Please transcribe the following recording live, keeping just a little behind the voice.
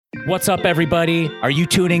What's up, everybody? Are you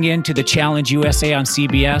tuning in to the Challenge USA on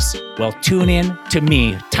CBS? Well, tune in to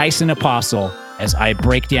me, Tyson Apostle, as I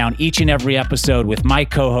break down each and every episode with my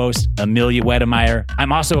co-host, Amelia Wedemeyer.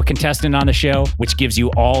 I'm also a contestant on the show, which gives you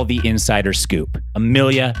all the insider scoop.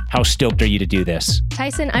 Amelia, how stoked are you to do this?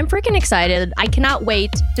 Tyson, I'm freaking excited. I cannot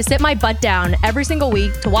wait to sit my butt down every single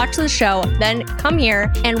week to watch the show, then come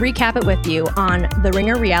here and recap it with you on the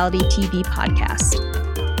Ringer Reality TV podcast.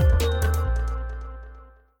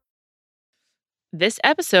 This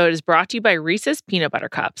episode is brought to you by Reese's Peanut Butter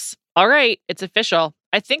Cups. All right, it's official.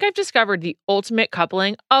 I think I've discovered the ultimate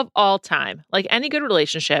coupling of all time. Like any good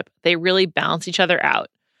relationship, they really balance each other out.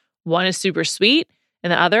 One is super sweet,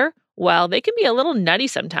 and the other, well, they can be a little nutty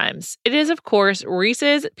sometimes. It is, of course,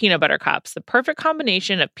 Reese's Peanut Butter Cups, the perfect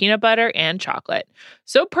combination of peanut butter and chocolate.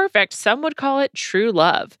 So perfect, some would call it true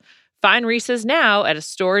love. Find Reese's now at a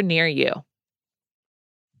store near you.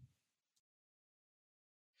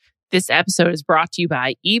 This episode is brought to you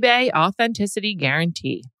by eBay Authenticity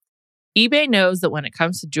Guarantee. eBay knows that when it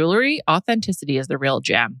comes to jewelry, authenticity is the real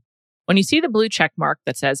gem. When you see the blue check mark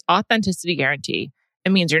that says Authenticity Guarantee,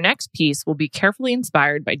 it means your next piece will be carefully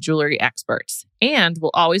inspired by jewelry experts and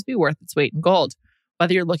will always be worth its weight in gold.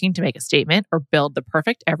 Whether you're looking to make a statement or build the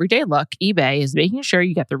perfect everyday look, eBay is making sure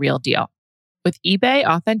you get the real deal. With eBay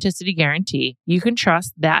Authenticity Guarantee, you can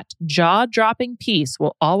trust that jaw-dropping piece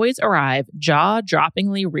will always arrive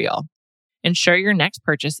jaw-droppingly real. Ensure your next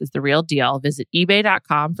purchase is the real deal. Visit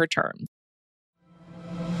ebay.com for terms.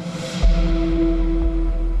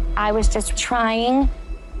 I was just trying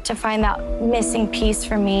to find that missing piece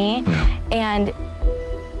for me. And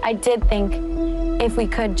I did think if we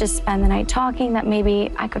could just spend the night talking, that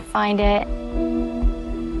maybe I could find it.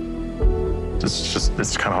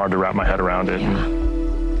 It's kind of hard to wrap my head around it.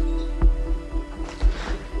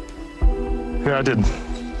 Yeah, I did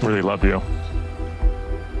really love you.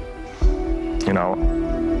 You know,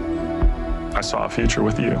 I saw a future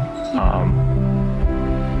with you.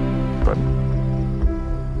 But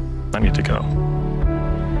I need to go.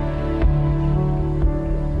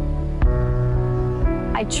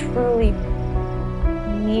 I truly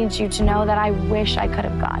need you to know that I wish I could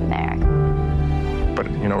have gotten there. But,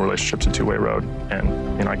 you know, relationship's a two-way road, and,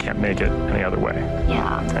 you know, I can't make it any other way.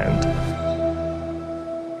 Yeah.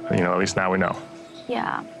 And, you know, at least now we know.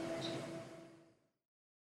 Yeah.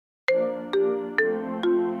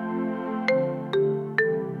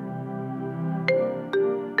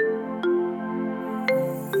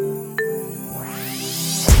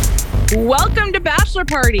 Welcome to Bachelor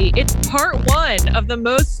Party. It's part one of the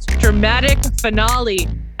most dramatic finale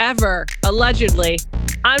ever, allegedly.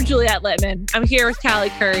 I'm Juliette Littman. I'm here with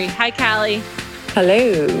Callie Curry. Hi, Callie.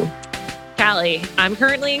 Hello. Callie, I'm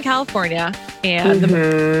currently in California, and the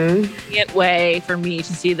most convenient way for me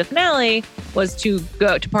to see the finale was to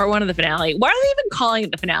go to part one of the finale. Why are they even calling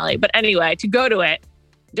it the finale? But anyway, to go to it,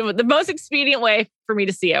 the most expedient way for me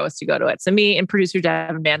to see it was to go to it. So me and producer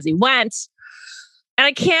Devin Manzi went, and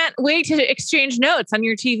I can't wait to exchange notes on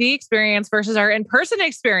your TV experience versus our in-person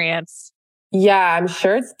experience. Yeah, I'm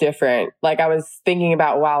sure it's different. Like I was thinking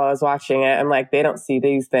about while I was watching it, I'm like, they don't see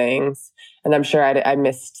these things. And I'm sure I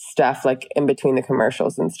missed stuff like in between the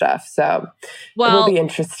commercials and stuff. So it will be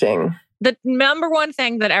interesting. The number one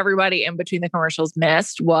thing that everybody in between the commercials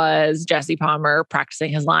missed was Jesse Palmer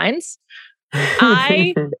practicing his lines.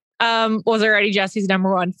 I was already Jesse's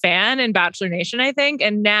number one fan in Bachelor Nation, I think.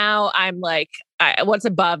 And now I'm like, what's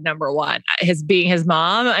above number one? His being his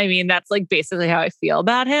mom. I mean, that's like basically how I feel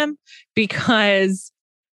about him, because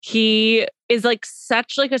he is like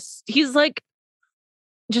he's like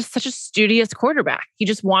just such a studious quarterback. He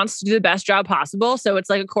just wants to do the best job possible. So it's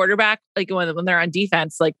like a quarterback, like when they're on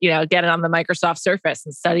defense, like, you know, get it on the Microsoft Surface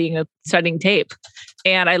and studying tape.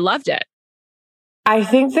 And I loved it. I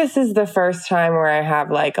think this is the first time where I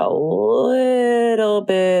have like a little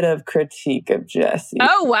bit of critique of Jesse.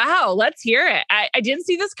 Oh, wow. Let's hear it. I didn't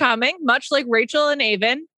see this coming, much like Rachel and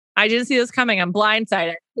Avon. I didn't see this coming. I'm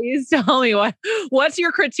blindsided. Please tell me what's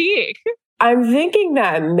your critique? I'm thinking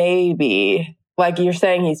that maybe, like you're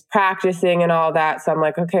saying, he's practicing and all that. So I'm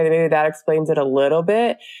like, okay, maybe that explains it a little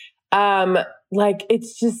bit. Like,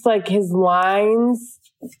 it's just like his lines,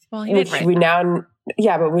 which we now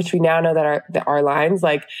know that our lines,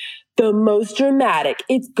 like the most dramatic,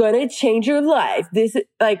 it's gonna change your life. This,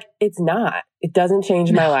 like, it's not. It doesn't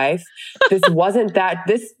change my life. This wasn't that.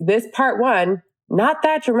 This part one, not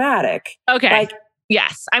that dramatic. Okay. Like,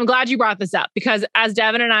 yes, I'm glad you brought this up, because as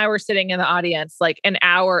Devin and I were sitting in the audience, like an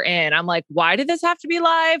hour in, I'm like, why did this have to be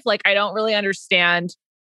live? Like, I don't really understand.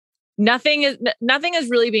 Nothing is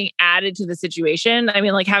really being added to the situation. I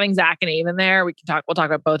mean, like having Zach and Avon there, we'll talk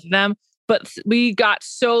about both of them. But we got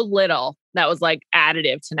so little that was like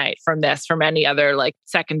additive tonight from any other like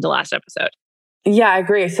second to last episode. Yeah, I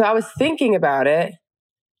agree. So I was thinking about it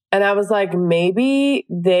and I was like, maybe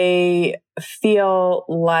they feel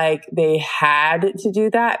like they had to do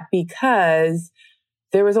that because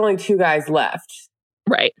there was only 2 guys left.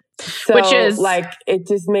 Right. So which is like, it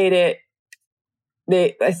just made it,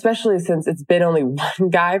 especially since it's been only 1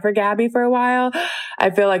 guy for Gabby for a while, I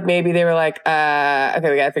feel like maybe they were like, okay,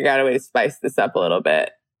 we got to figure out a way to spice this up a little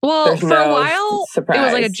bit. Well, There's for a while, surprise. It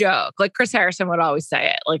was like a joke. Like Chris Harrison would always say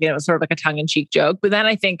it. Like it was sort of like a tongue-in-cheek joke. But then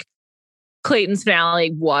I think Clayton's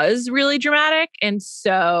finale was really dramatic. And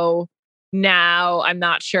so now I'm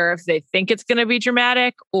not sure if they think it's going to be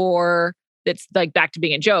dramatic or it's like back to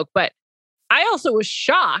being a joke. But I also was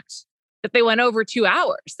shocked that they went over 2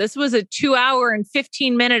 hours. This was a 2 hour and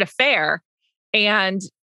 15-minute affair. And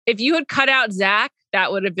if you had cut out Zach,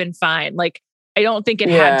 that would have been fine. Like, I don't think it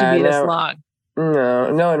had to be this long.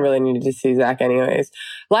 No one really needed to see Zach anyways.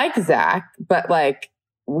 Like Zach, but like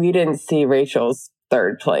we didn't see Rachel's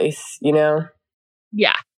 3rd place, you know?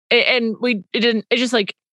 Yeah. And we didn't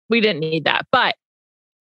need that. But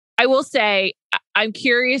I will say, I'm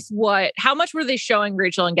curious how much were they showing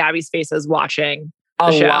Rachel and Gabby's faces watching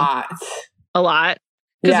the show? A lot.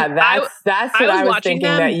 Yeah, that's what I was thinking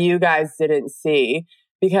that you guys didn't see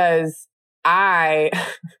because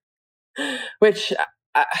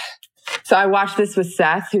so I watched this with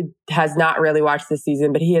Seth, who has not really watched this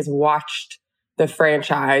season, but he has watched the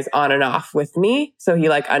franchise on and off with me. So he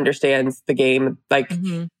like understands the game. Like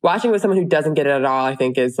watching with someone who doesn't get it at all, I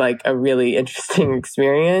think is like a really interesting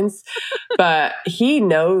experience, but he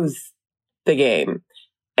knows the game.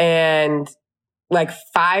 And like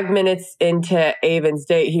 5 minutes into Avon's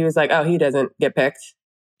date, he was like, oh, he doesn't get picked.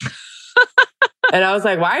 And I was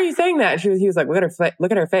like, why are you saying that? And he was like,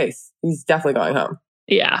 look at her face. He's definitely going home.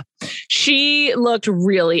 Yeah. She looked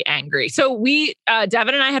really angry. So we,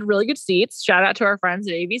 Devin and I had really good seats. Shout out to our friends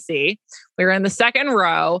at ABC. We were in the 2nd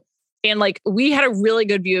row and like, we had a really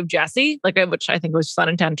good view of Jesse, like, which I think was just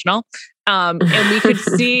unintentional. And we could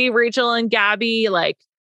see Rachel and Gabby like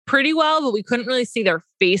pretty well, but we couldn't really see their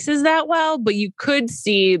faces that well. But you could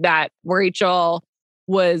see that Rachel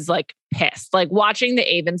was like pissed, like watching the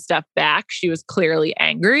Avon stuff back. She was clearly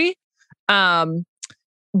angry.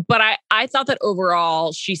 But I thought that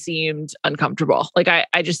overall she seemed uncomfortable. Like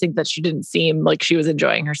I just think that she didn't seem like she was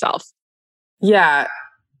enjoying herself. Yeah.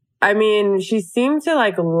 I mean, she seemed to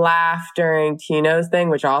like laugh during Tino's thing,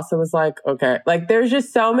 which also was like, okay. Like there's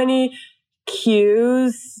just so many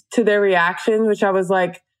cues to their reactions, which I was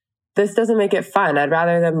like, this doesn't make it fun. I'd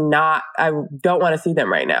rather them not. I don't want to see them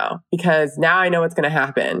right now because now I know what's going to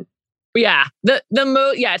happen. Yeah.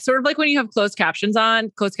 It's sort of like when you have closed captioning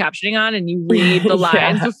on and you read the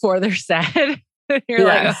lines before they're said. You're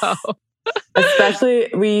like, oh. Especially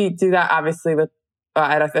we do that obviously with,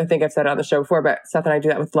 I think I've said it on the show before, but Seth and I do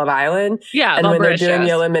that with Love Island. Yeah. And when they're doing the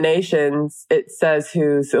eliminations, it says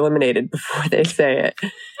who's eliminated before they say it.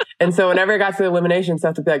 And so whenever it got to the elimination,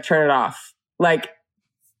 Seth would be like, turn it off. Like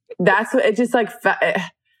that's what it just like, it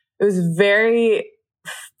was very,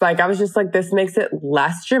 like, I was just like, this makes it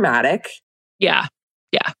less dramatic. Yeah.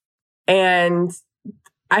 Yeah. And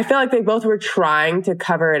I feel like they both were trying to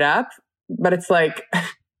cover it up, but it's like,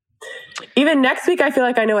 even next week, I feel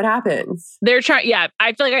like I know what happens. They're trying. Yeah.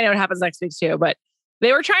 I feel like I know what happens next week too, but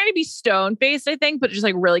they were trying to be stone faced, I think, but just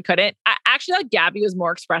like really couldn't. I actually thought Gabby was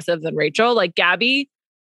more expressive than Rachel. Like Gabby,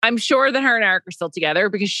 I'm sure that her and Eric are still together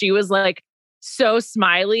because she was like, so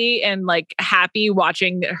smiley and like happy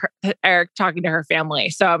watching Eric talking to her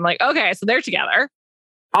family. So I'm like, okay, so they're together.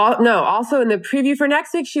 Also in the preview for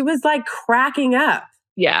next week, she was like cracking up.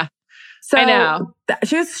 Yeah. So I know.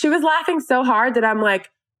 She was laughing so hard that I'm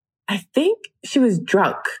like, I think she was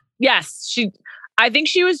drunk. Yes. I think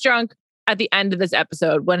she was drunk at the end of this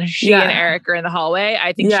episode when she and Eric are in the hallway.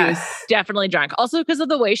 I think she was definitely drunk. Also because of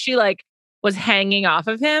the way she like was hanging off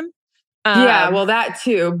of him. Yeah, well, that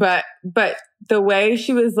too. But the way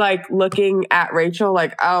she was like looking at Rachel,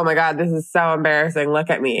 like, oh my God, this is so embarrassing.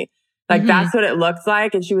 Look at me. Like, that's what it looked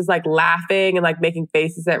like. And she was like laughing and like making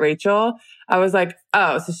faces at Rachel. I was like,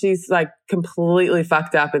 oh, so she's like completely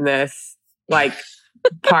fucked up in this like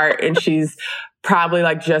part. And she's probably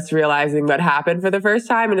like just realizing what happened for the first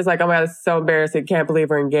time. And it's like, oh my God, this is so embarrassing. Can't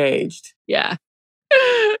believe we're engaged. Yeah.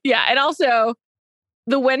 Yeah. And also,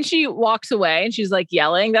 when she walks away and she's like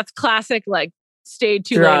yelling, that's classic, like stayed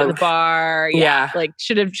too late at the bar. Yeah. Like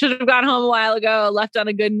should have gone home a while ago, left on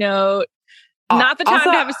a good note. Not the time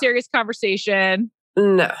also, to have a serious conversation.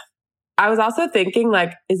 No. I was also thinking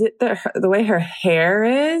like, is it the way her hair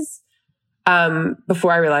is?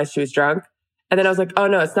 Before I realized she was drunk. And then I was like, oh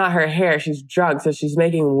no, it's not her hair. She's drunk. So she's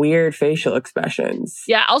making weird facial expressions.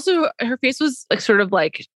 Yeah. Also, her face was like sort of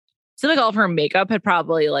like, it seemed like all of her makeup had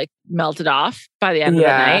probably like melted off by the end of the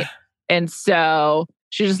night. And so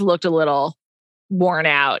she just looked a little worn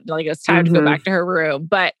out. Like it was time to go back to her room.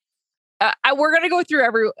 But we're going to go through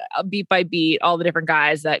every beat by beat, all the different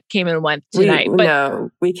guys that came and went tonight.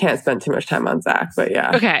 No, we can't spend too much time on Zach, but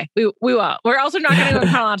yeah. Okay, we won't. We're also not going to go in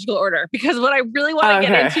chronological order because what I really want to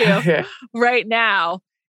get into right now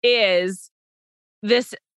is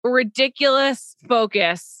this ridiculous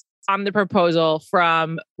focus on the proposal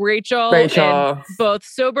from Rachel. And both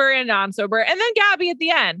sober and non-sober, and then Gabby at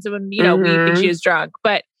the end. So when, we think she was drunk,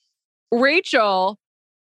 but Rachel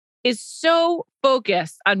is so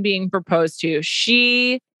focused on being proposed to.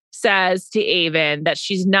 She says to Aven that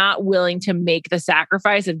she's not willing to make the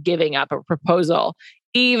sacrifice of giving up a proposal,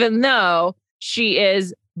 even though she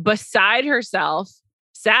is beside herself,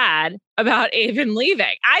 sad about Aven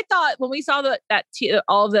leaving. I thought when we saw that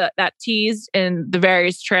teased in the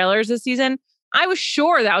various trailers this season, I was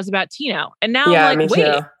sure that was about Tino. And now I'm like,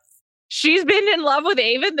 wait, she's been in love with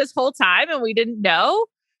Aven this whole time and we didn't know?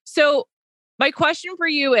 So my question for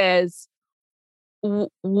you is,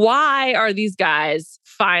 why are these guys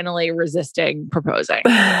finally resisting proposing?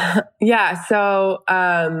 Yeah. So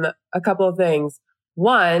a couple of things.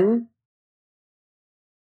 One,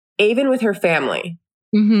 Aven with her family.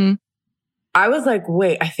 Mm-hmm. I was like,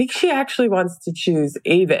 wait, I think she actually wants to choose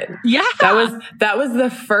Aven. Yeah. That was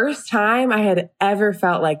the first time I had ever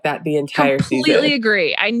felt like that the entire season. Completely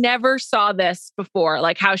agree. I never saw this before.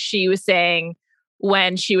 Like how she was saying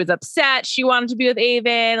when she was upset, she wanted to be with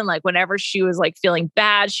Aven. And like whenever she was like feeling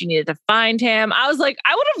bad, she needed to find him. I was like,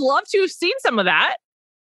 I would have loved to have seen some of that.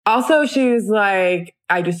 Also, she was like,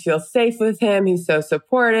 I just feel safe with him. He's so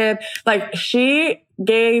supportive. Like she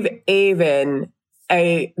gave Aven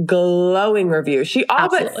a glowing review. She all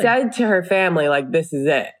but said to her family, like, this is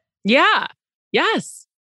it. Yeah. Yes.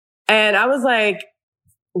 And I was like,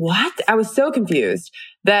 what? I was so confused.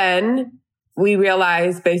 Then we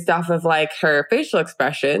realized based off of like her facial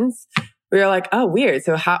expressions, we were like, oh, weird.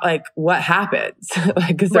 So how, like, what happens?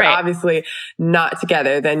 Like, cause they're obviously not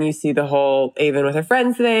together. Then you see the whole Aven with her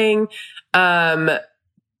friends thing. Nate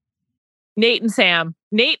and Sam.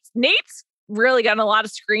 Nate's really gotten a lot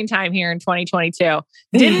of screen time here in 2022.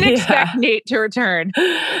 Didn't expect Nate to return.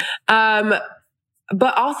 But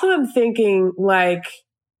also I'm thinking like,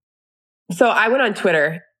 so I went on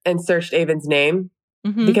Twitter and searched Aven's name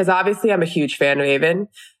because obviously I'm a huge fan of Aven.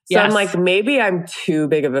 So I'm like, maybe I'm too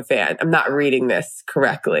big of a fan. I'm not reading this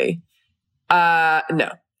correctly. No.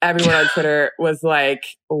 Everyone on Twitter was like,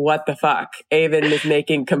 what the fuck? Aven is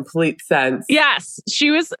making complete sense. Yes.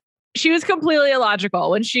 She was completely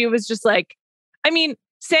illogical when she was just like, I mean,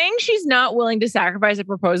 saying she's not willing to sacrifice a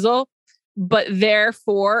proposal, but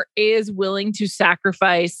therefore is willing to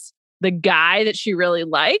sacrifice the guy that she really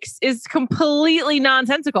likes is completely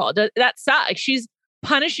nonsensical. That sucks. She's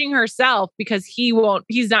punishing herself because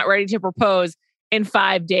he's not ready to propose in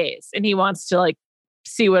 5 days and he wants to like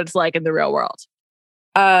see what it's like in the real world.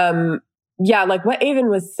 Yeah, like what Aven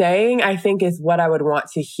was saying, I think is what I would want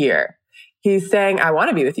to hear. He's saying, I want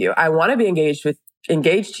to be with you. I want to be engaged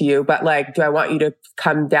to you, but like, do I want you to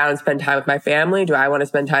come down and spend time with my family? Do I want to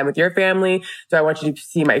spend time with your family? Do I want you to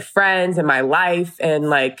see my friends and my life and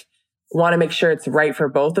like want to make sure it's right for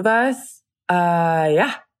both of us?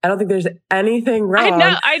 Yeah. I don't think there's anything wrong.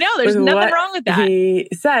 I know. There's nothing wrong with that. He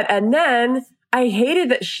said, and then I hated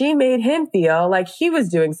that she made him feel like he was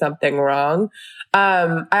doing something wrong.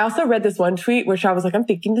 I also read this one tweet which I was like, I'm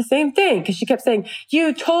thinking the same thing. Cause she kept saying,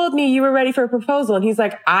 you told me you were ready for a proposal. And he's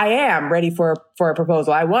like, I am ready for a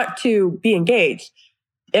proposal. I want to be engaged.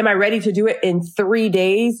 Am I ready to do it in 3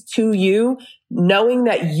 days to you, knowing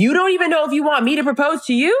that you don't even know if you want me to propose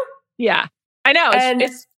to you? Yeah, I know.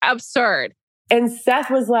 It's absurd. And Seth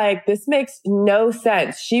was like, this makes no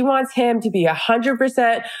sense. She wants him to be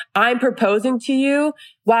 100%. I'm proposing to you.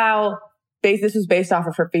 While this was based off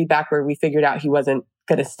of her feedback where we figured out he wasn't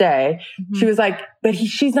going to stay. Mm-hmm. She was like, but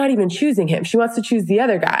she's not even choosing him. She wants to choose the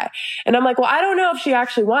other guy. And I'm like, well, I don't know if she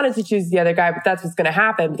actually wanted to choose the other guy, but that's what's going to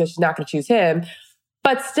happen because she's not going to choose him.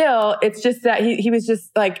 But still, it's just that he was just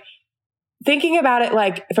like thinking about it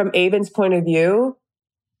like from Aven's point of view.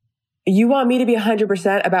 You want me to be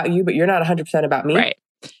 100% about you, but you're not 100% about me. Right.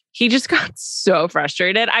 He just got so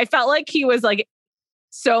frustrated. I felt like he was like,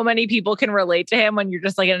 so many people can relate to him when you're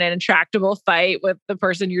just like in an intractable fight with the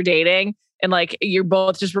person you're dating. And like, you're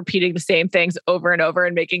both just repeating the same things over and over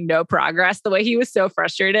and making no progress. The way he was so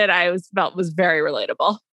frustrated, felt was very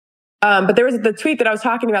relatable. But there was the tweet that I was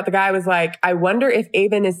talking about. The guy was like, I wonder if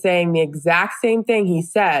Aven is saying the exact same thing he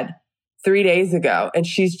said 3 days ago and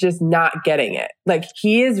she's just not getting it. Like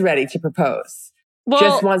he is ready to propose.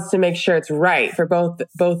 Just wants to make sure it's right for both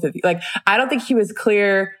of you. Like, I don't think he was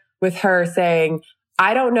clear with her saying,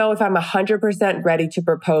 I don't know if I'm 100% ready to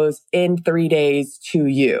propose in 3 days to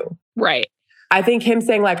you. Right. I think him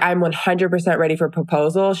saying like, I'm 100% ready for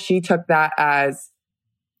proposal, she took that as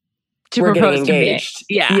we're getting engaged.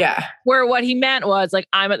 Yeah. Where what he meant was like,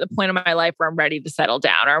 I'm at the point of my life where I'm ready to settle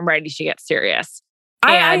down or I'm ready to get serious.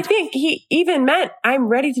 I think he even meant, I'm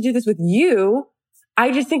ready to do this with you.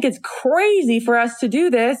 I just think it's crazy for us to do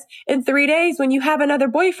this in 3 days when you have another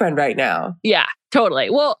boyfriend right now. Yeah, totally.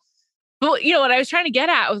 Well, you know, what I was trying to get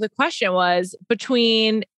at with the question was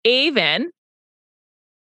between Aven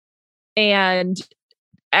and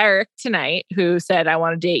Eric tonight, who said, I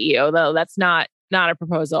want to date you, although that's not a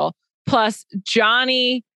proposal, plus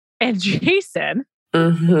Johnny and Jason.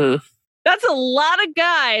 Mm-hmm. That's a lot of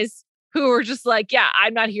guys who were just like, yeah,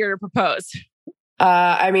 I'm not here to propose.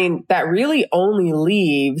 I mean, that really only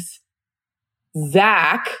leaves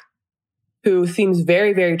Zach, who seems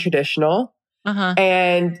very, very traditional,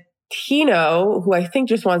 and Tino, who I think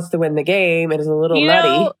just wants to win the game and is a little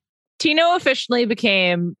nutty. Tino officially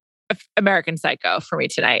became American Psycho for me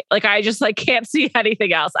tonight. Like, I just like can't see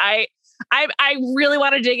anything else. I really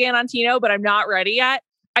want to dig in on Tino, but I'm not ready yet.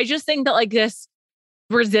 I just think that like this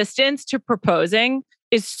resistance to proposing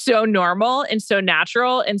is so normal and so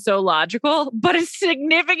natural and so logical, but a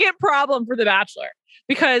significant problem for The Bachelor.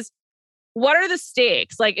 Because what are the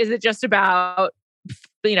stakes? Like, is it just about,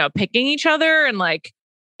 you know, picking each other and like,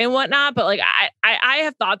 and whatnot? But like, I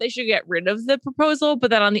have thought they should get rid of the proposal. But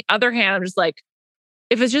then on the other hand, I'm just like,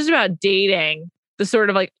 if it's just about dating, the sort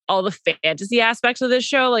of like all the fantasy aspects of this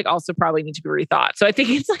show, like also probably need to be rethought. So I think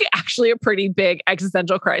it's like actually a pretty big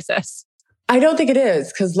existential crisis. I don't think it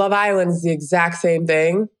is, because Love Island is the exact same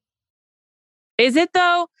thing. Is it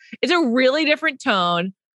though? It's a really different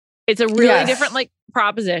tone. It's a really different like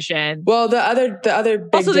proposition. Well, the other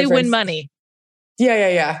big also they win money.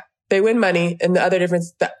 Yeah. They win money, and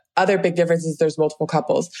the other big difference is there's multiple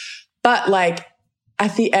couples. But like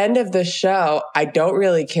at the end of the show, I don't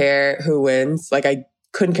really care who wins. Like I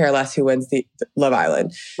couldn't care less who wins the Love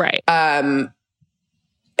Island. Right.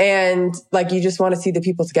 And like you just want to see the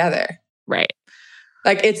people together. Right.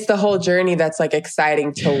 Like it's the whole journey that's like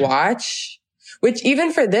exciting to watch, which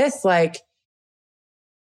even for this, like,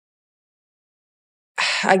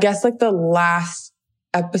 I guess like the last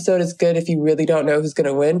episode is good if you really don't know who's going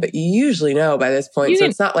to win, but you usually know by this point. So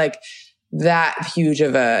it's not like that huge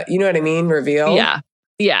of a, you know what I mean? Reveal.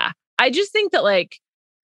 Yeah. I just think that like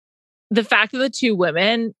the fact that the two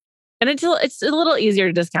women, and it's a little easier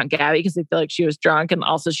to discount Gabby because I feel like she was drunk and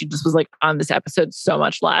also she just was like on this episode so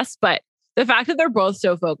much less. But the fact that they're both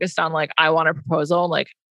so focused on like, I want a proposal, like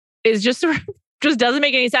is just doesn't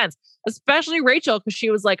make any sense. Especially Rachel, because she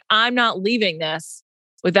was like, I'm not leaving this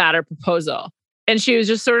without a proposal. And she was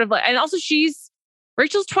just sort of like, and also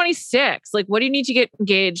Rachel's 26. Like, what do you need to get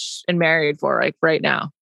engaged and married for like right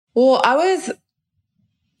now? Well, I was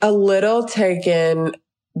a little taken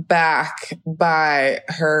back by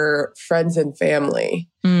her friends and family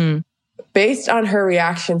based on her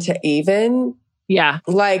reaction to Aven. Yeah.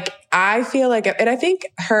 Like, I feel like, and I think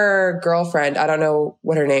her girlfriend, I don't know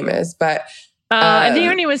what her name is, but I think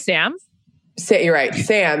her name was Sam. You're right.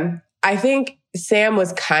 Sam. I think Sam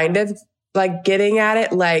was kind of like getting at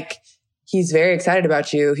it. Like, he's very excited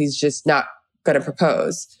about you. He's just not going to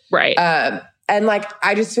propose. Right. And like,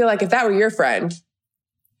 I just feel like if that were your friend,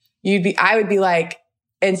 I would be like,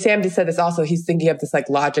 and Sam just said this also, he's thinking of this like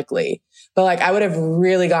logically, but like, I would have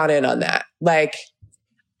really gone in on that. Like,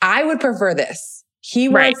 I would prefer this. He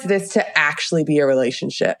wants this to actually be a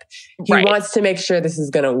relationship. He wants to make sure this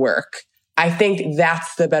is going to work. I think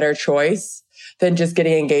that's the better choice than just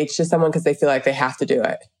getting engaged to someone because they feel like they have to do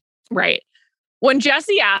it. Right. When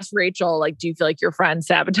Jesse asked Rachel, like, do you feel like your friend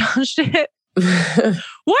sabotaged it?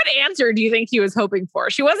 What answer do you think he was hoping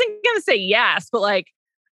for? She wasn't going to say yes, but like,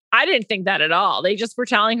 I didn't think that at all. They just were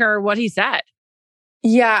telling her what he said.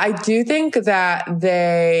 Yeah, I do think that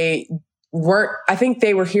I think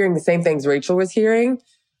they were hearing the same things Rachel was hearing.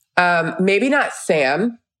 Maybe not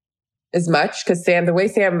Sam as much, because the way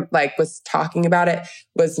Sam like was talking about it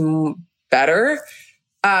was better.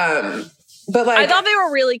 But like, I thought they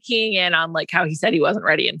were really keying in on like how he said he wasn't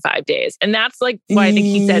ready in 5 days. And that's like what I think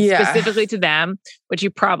he said specifically to them, which he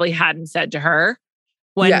probably hadn't said to her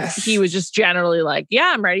when he was just generally like,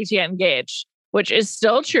 yeah, I'm ready to get engaged, which is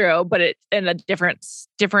still true, but it in a different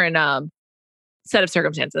set of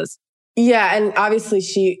circumstances. Yeah. And obviously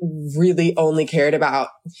she really only cared about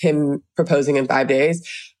him proposing in 5 days.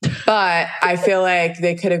 But I feel like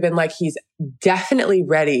they could have been like, he's definitely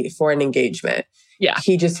ready for an engagement. Yeah.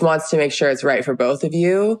 He just wants to make sure it's right for both of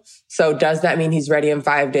you. So does that mean he's ready in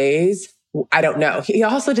 5 days? I don't know. He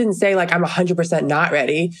also didn't say like, I'm 100% not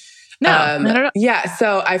ready. No, I don't know. Yeah.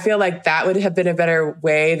 So I feel like that would have been a better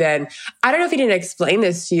way than, I don't know if he didn't explain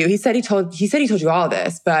this to you. He said he told you all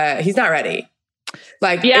this, but he's not ready.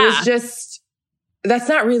 Like, it was just, that's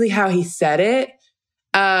not really how he said it.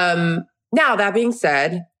 Now, that being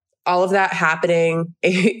said, all of that happening,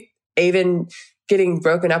 Aven getting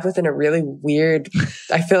broken up with in a really weird,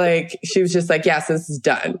 I feel like she was just like, yes, this is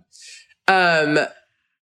done. By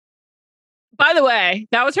the way,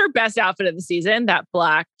 that was her best outfit of the season, that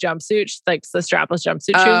black jumpsuit, like the strapless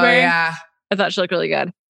jumpsuit she was wearing. Yeah. I thought she looked really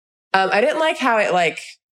good. I didn't like how it like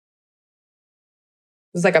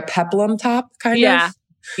was like a peplum top kind of.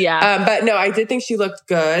 Yeah. But no, I did think she looked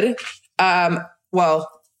good.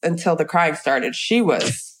 Well, until the crying started. She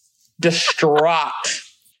was distraught.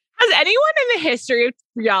 Has anyone in the history of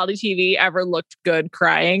reality TV ever looked good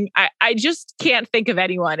crying? I just can't think of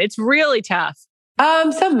anyone. It's really tough.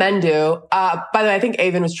 Some men do. By the way, I think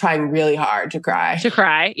Aven was trying really hard to cry.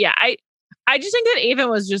 Yeah. I just think that Aven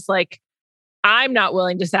was just like, I'm not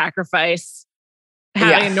willing to sacrifice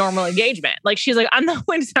having a normal engagement. Like, she's like, I'm not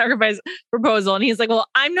willing to sacrifice proposal. And he's like, well,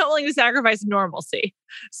 I'm not willing to sacrifice normalcy.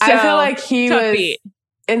 So, I feel like he was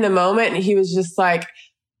in the moment, he was just like,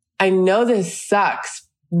 I know this sucks,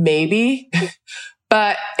 maybe,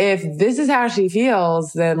 but if this is how she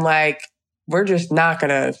feels, then like, we're just not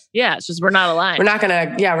gonna. Yeah, it's just, we're not aligned. We're not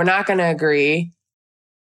gonna agree.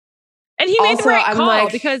 And he made the right call,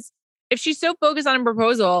 like, because if she's so focused on a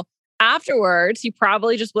proposal, afterwards, he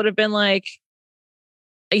probably just would have been like,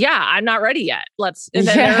 yeah, I'm not ready yet. And then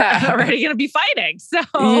they're already going to be fighting. So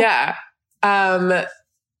yeah. But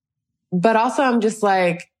also I'm just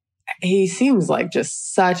like, he seems like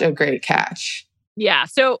just such a great catch. Yeah.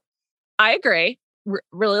 So I agree.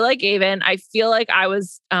 Really like Aven. I feel like I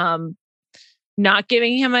was not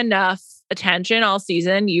giving him enough attention all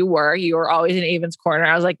season. You were always in Aven's corner.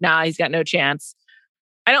 I was like, nah, he's got no chance.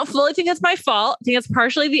 I don't fully think that's my fault. I think it's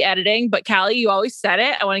partially the editing, but Callie, you always said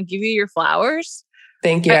it. I want to give you your flowers.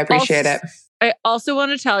 Thank you. I appreciate it. I also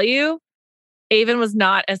want to tell you, Aven was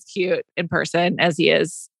not as cute in person as he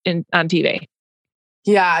is on TV.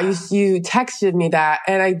 Yeah, you texted me that,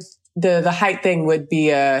 and the height thing would be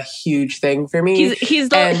a huge thing for me. He's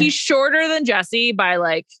shorter than Jesse by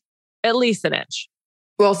like at least an inch.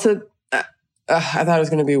 Well, so I thought it was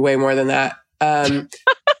going to be way more than that. I don't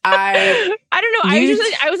know.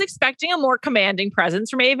 I was expecting a more commanding presence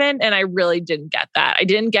from Aven, and I really didn't get that. I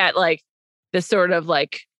didn't get like this sort of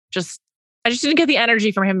like I just didn't get the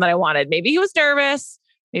energy from him that I wanted. Maybe he was nervous.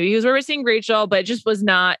 Maybe he was nervous seeing Rachel, but it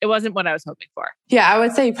wasn't what I was hoping for. Yeah, I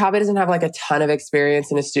would say he probably doesn't have like a ton of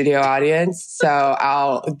experience in a studio audience. So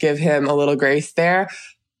I'll give him a little grace there.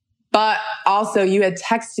 But also you had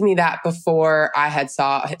texted me that before I had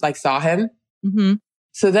saw him. Mm-hmm.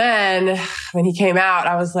 So then when he came out,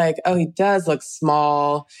 I was like, oh, he does look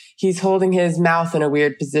small. He's holding his mouth in a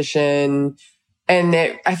weird position. And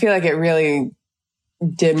I feel like it really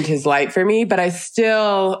dimmed his light for me, but I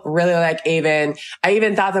still really like Aven. I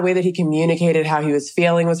even thought the way that he communicated how he was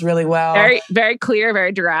feeling was really well. Very, very clear,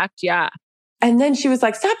 very direct. Yeah. And then she was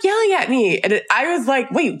like, stop yelling at me. And I was like,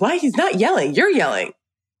 wait, why? He's not yelling. You're yelling.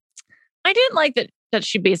 I didn't like that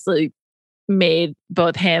she basically made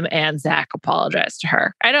both him and Zach apologize to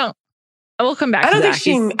her. I will come back to Zach.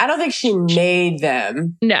 I don't think she made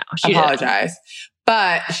them apologize. Didn't.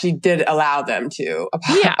 But she did allow them to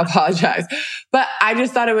apologize. But I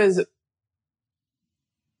just thought it was...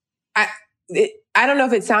 I don't know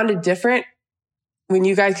if it sounded different when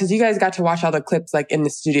you guys... Because you guys got to watch all the clips like in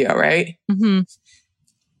the studio, right? Mm-hmm.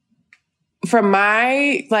 From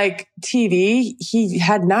my TV, he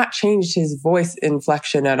had not changed his voice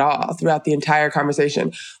inflection at all throughout the entire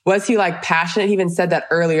conversation. Was he passionate? He even said that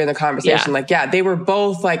earlier in the conversation. They were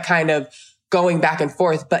both kind of going back and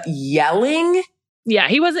forth, but yelling... Yeah,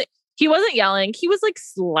 he wasn't yelling. He was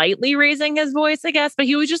slightly raising his voice, I guess, but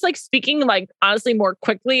he was just speaking honestly more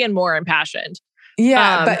quickly and more impassioned.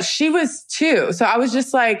 Yeah, but she was too. So I was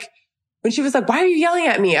just when she was like, why are you yelling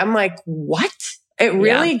at me? I'm like, what? It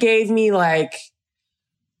really gave me what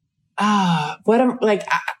I'm I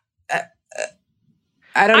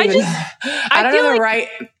don't know the right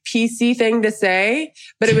PC thing to say,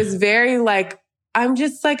 but it was very I'm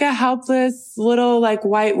just a helpless little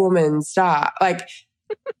white woman. Stop.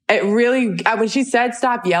 It really, when she said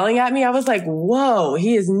stop yelling at me, I was like, whoa,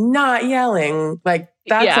 he is not yelling. That's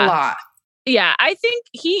a lot. Yeah, I think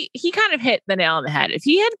he kind of hit the nail on the head. If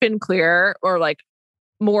he had been clearer or like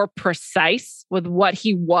more precise with what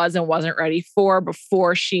he was and wasn't ready for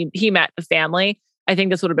before he met the family, I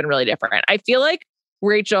think this would have been really different. I feel like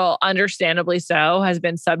Rachel, understandably so, has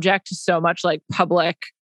been subject to so much like public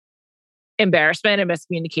embarrassment and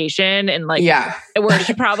miscommunication and like, where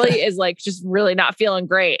she probably is like just really not feeling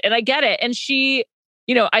great. And I get it. And she,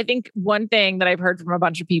 I think one thing that I've heard from a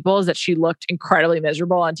bunch of people is that she looked incredibly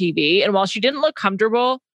miserable on TV. And while she didn't look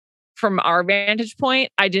comfortable from our vantage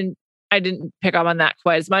point, I didn't pick up on that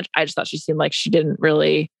quite as much. I just thought she seemed like she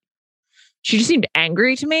just seemed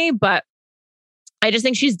angry to me, but I just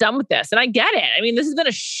think she's done with this. And I get it. I mean, this has been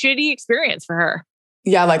a shitty experience for her.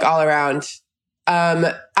 Yeah, like all around.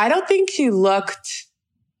 I don't think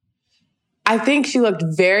I think she looked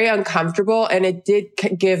very uncomfortable, and it did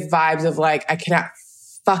give vibes of like, I cannot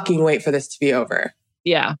fucking wait for this to be over.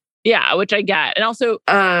 Yeah. Yeah. Which I get. And also,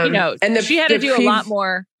 and she had to do a lot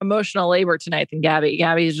more emotional labor tonight than Gabby.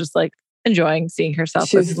 Gabby is just like enjoying seeing herself.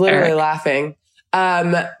 She was literally laughing.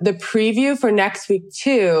 The preview for next week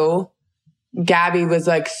too, Gabby was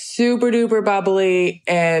like super duper bubbly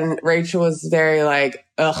and Rachel was very like,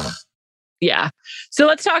 ugh. Yeah. So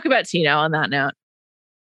let's talk about Tino on that note.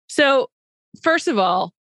 So first of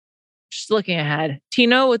all, just looking ahead,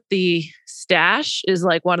 Tino with the stash is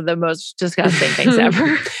like one of the most disgusting things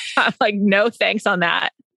ever. I'm like, no thanks on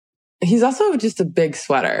that. He's also just a big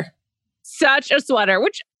sweater. Such a sweater,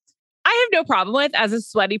 which I have no problem with as a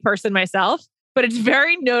sweaty person myself, but it's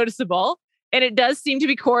very noticeable. And it does seem to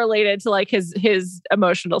be correlated to like his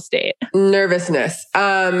emotional state. Nervousness.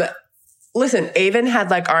 Listen, Avon had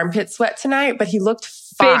like armpit sweat tonight, but he looked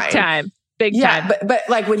fine. Big time. But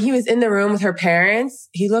like when he was in the room with her parents,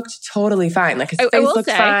 he looked totally fine. Like his face looked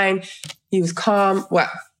fine. He was calm. What?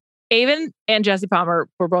 Avon and Jesse Palmer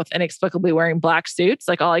were both inexplicably wearing black suits.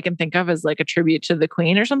 Like all I can think of is like a tribute to the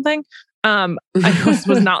Queen or something. It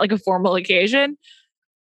was not like a formal occasion.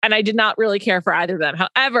 And I did not really care for either of them.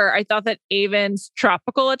 However, I thought that Avon's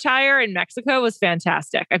tropical attire in Mexico was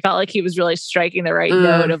fantastic. I felt like he was really striking the right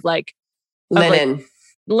note of like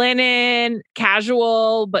linen,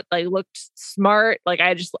 casual, but like looked smart. Like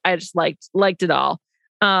I just liked it all.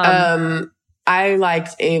 I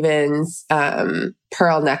liked Avon's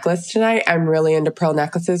pearl necklace tonight. I'm really into pearl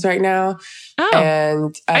necklaces right now. Oh,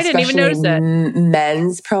 and I didn't even notice it.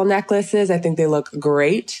 Men's pearl necklaces, I think they look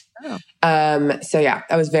great. Oh. So yeah,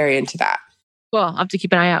 I was very into that. Well, I'll have to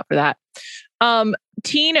keep an eye out for that.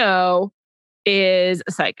 Tino is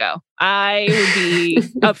a psycho. I would be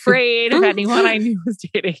afraid if anyone I knew was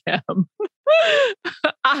dating him.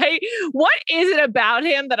 What is it about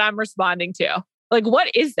him that I'm responding to? Like,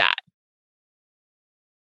 what is that?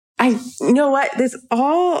 You know what?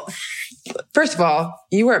 First of all,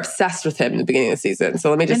 you were obsessed with him in the beginning of the season.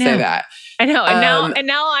 So let me just say that. I know. And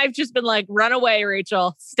now I've just been like, run away,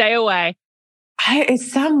 Rachel, stay away.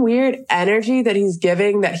 It's some weird energy that he's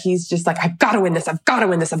giving that he's just like, I've got to win this. I've got to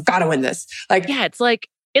win this. I've got to win this. Like, yeah, it's like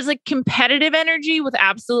competitive energy with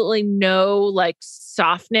absolutely no like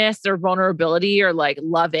softness or vulnerability or like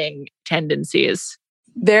loving tendencies.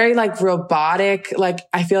 Very like robotic. Like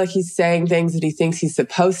I feel like he's saying things that he thinks he's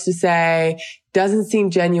supposed to say. Doesn't seem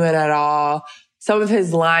genuine at all. Some of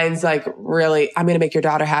his lines like really, I'm going to make your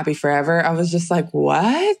daughter happy forever. I was just like,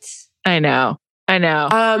 what? I know.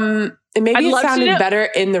 And maybe it sounded better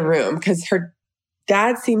in the room because her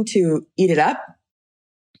dad seemed to eat it up.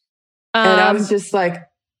 And I was just like,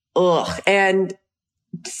 ugh. And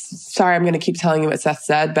sorry, I'm going to keep telling you what Seth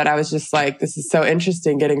said, but I was just like, this is so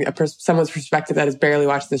interesting getting someone's perspective that has barely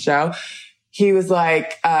watched the show. He was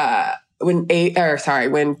like, when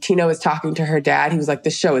Tino was talking to her dad, he was like,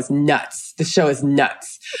 this show is nuts. The show is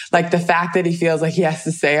nuts. Like the fact that he feels like he has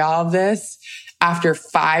to say all of this after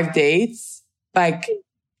 5 dates, like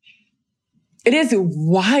it is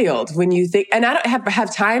wild when you think, and I don't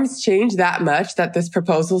have times changed that much that this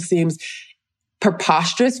proposal seems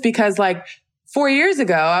preposterous because like 4 years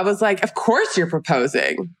ago, I was like, of course you're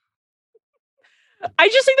proposing. I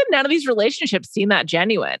just think that none of these relationships seem that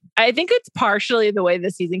genuine. I think it's partially the way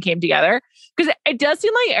the season came together because it does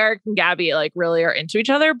seem like Eric and Gabby like really are into each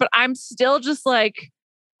other, but I'm still just like,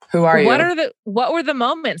 who are you? What were the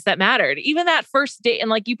moments that mattered? Even that first date, and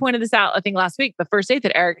like you pointed this out, I think last week, the first date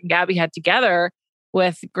that Eric and Gabby had together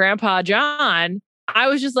with Grandpa John, I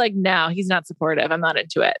was just like, no, he's not supportive. I'm not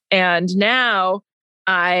into it. And now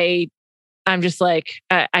I'm just like,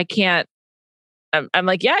 I can't. I'm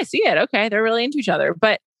like, yeah, I see it. Okay, they're really into each other.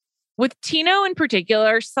 But with Tino in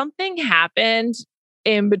particular, something happened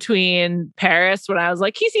in between Paris when I was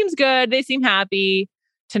like, he seems good. They seem happy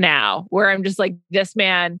to now, where I'm just like, this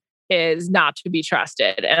man is not to be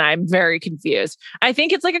trusted. And I'm very confused. I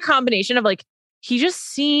think it's like a combination of like, he just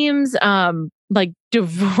seems like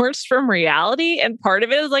divorced from reality. And part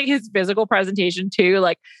of it is like his physical presentation too,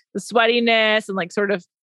 like the sweatiness and like sort of,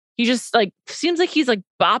 he just like seems like he's like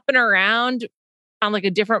bopping around on like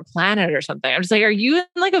a different planet or something. I'm just like, are you in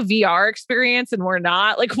like a VR experience and we're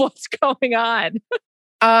not? Like, what's going on?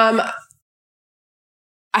 I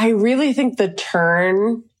really think the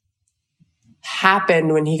turn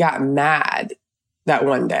happened when he got mad that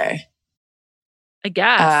one day. I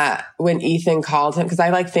guess. When Ethan called him, because I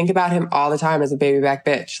like think about him all the time as a baby back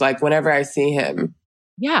bitch. Like whenever I see him,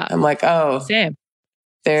 yeah, I'm like, oh, same.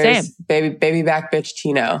 There's baby back bitch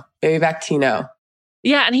Tino, baby back Tino.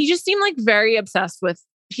 Yeah, and he just seemed like very obsessed with.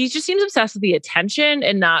 He just seems obsessed with the attention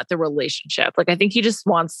and not the relationship. Like I think he just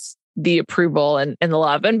wants the approval and the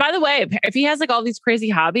love. And by the way, if he has like all these crazy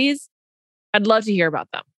hobbies, I'd love to hear about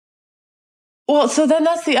them. Well, so then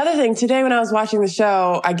that's the other thing. Today when I was watching the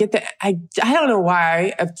show, I don't know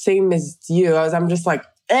why, same as you, I'm just like,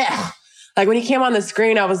 ugh. Like when he came on the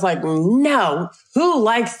screen, I was like, no, who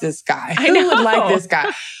likes this guy? Who would like this guy?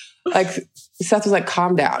 Like Seth was like,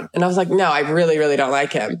 calm down. And I was like, no, I really, really don't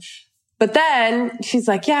like him. But then she's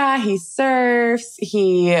like, yeah, he surfs,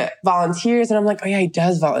 he volunteers. And I'm like, oh yeah, he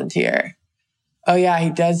does volunteer. Oh yeah,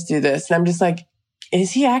 he does do this. And I'm just like,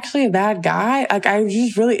 is he actually a bad guy? Like,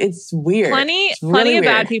 it's weird. Plenty of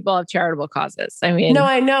bad people have charitable causes. I mean, no,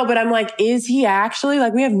 I know, but I'm like, is he actually?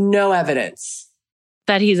 Like, we have no evidence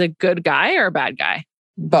that he's a good guy or a bad guy.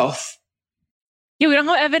 Both. Yeah, we don't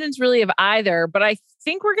have evidence really of either, but I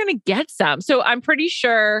think we're going to get some. So I'm pretty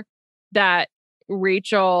sure that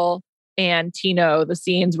Rachel and Tino, the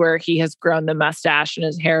scenes where he has grown the mustache and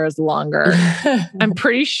his hair is longer, I'm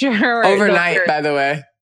pretty sure. Overnight, by the way.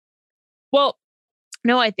 Well,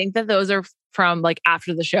 no, I think that those are from like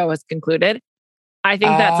after the show has concluded. I think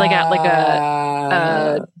that's like at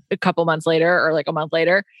like a couple months later or like a month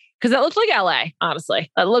later. Because that looked like LA,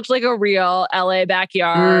 honestly. That looked like a real LA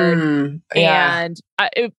backyard. Yeah.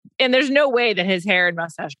 And there's no way that his hair and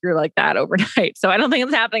mustache grew like that overnight. So I don't think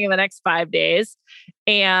it's happening in the next 5 days.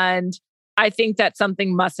 And I think that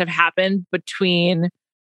something must have happened between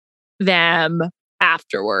them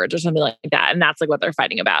afterwards or something like that. And that's like what they're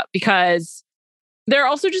fighting about. Because there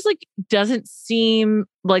also just like doesn't seem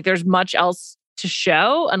like there's much else to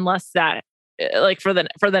show unless that like for the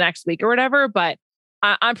next week or whatever. But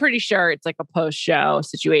I'm pretty sure it's like a post-show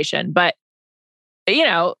situation. But, you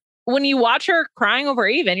know, when you watch her crying over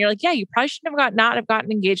Aven, you're like, yeah, you probably shouldn't have not have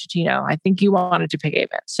gotten engaged to Tino. I think you wanted to pick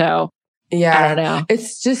Aven. So, yeah, I don't know.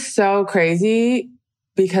 It's just so crazy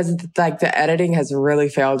because like the editing has really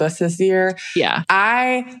failed us this year. Yeah.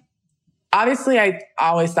 I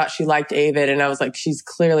always thought she liked Aven and I was like, she's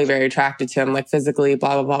clearly very attracted to him, like physically,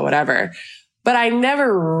 blah, blah, blah, whatever. But I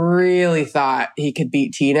never really thought he could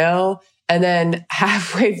beat Tino. And then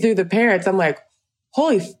halfway through the parents, I'm like,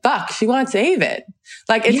 holy fuck, she wants Aven.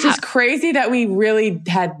 Like, it's just crazy that we really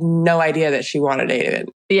had no idea that she wanted Aven.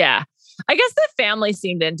 Yeah. I guess the family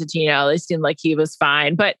seemed into Tino. They seemed like he was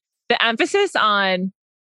fine. But the emphasis on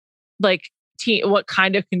like what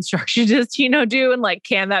kind of construction does Tino do? And like,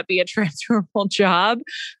 can that be a transferable job?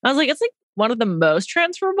 I was like, it's like one of the most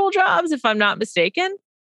transferable jobs, if I'm not mistaken.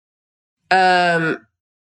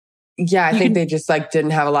 Yeah, I think they just like didn't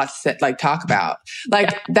have a lot to talk about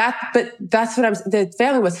that. But that's what the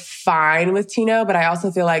family was fine with Tino, but I also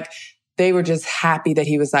feel like they were just happy that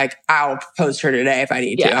he was like, I'll propose to her today if I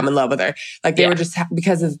need to. I'm in love with her. Like they were just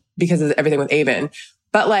because of everything with Aven.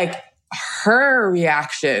 But like her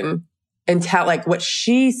reaction and like what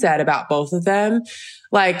she said about both of them,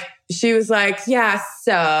 like she was like, yeah,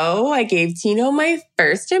 so I gave Tino my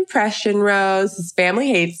first impression rose. His family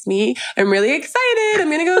hates me. I'm really excited. I'm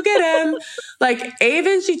going to go get him. Like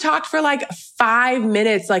Aven, she talked for like 5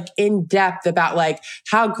 minutes, like in depth about like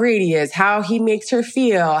how great he is, how he makes her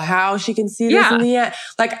feel, how she can see this in the end.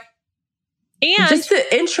 Like, and just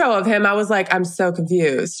the intro of him, I was like, I'm so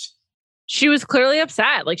confused. She was clearly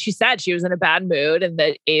upset. Like she said, she was in a bad mood and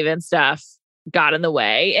the Aven stuff got in the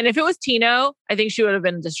way. And if it was Tino, I think she would have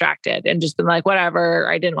been distracted and just been like, whatever,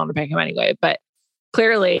 I didn't want to pick him anyway. But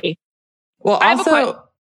clearly, well, I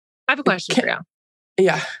have a question for you.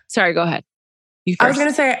 Yeah. Sorry, go ahead. I was going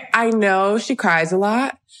to say, I know she cries a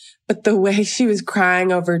lot, but the way she was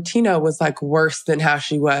crying over Tino was like worse than how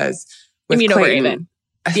she was with Clayton. Over Aven?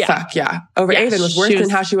 Yeah. Fuck, yeah. Over Aven was worse than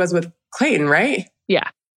how she was with Clayton, right? Yeah.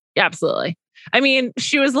 Yeah, absolutely. I mean,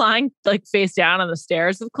 she was lying like face down on the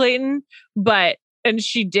stairs with Clayton, and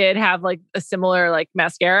she did have like a similar like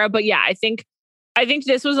mascara. But yeah, I think I think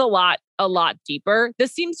this was a lot deeper.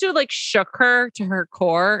 This seems to have like shook her to her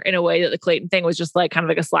core in a way that the Clayton thing was just like kind of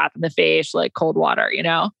like a slap in the face, like cold water, you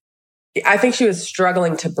know? I think she was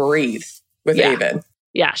struggling to breathe with Aven.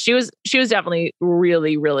 Yeah, she was definitely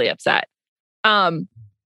really, really upset. I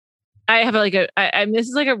have like this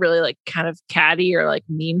is like a really like kind of catty or like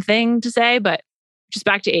mean thing to say, but just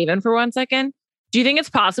back to Aven for 1 second. Do you think it's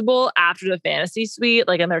possible after the fantasy suite,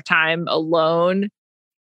 like in their time alone,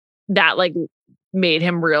 that like made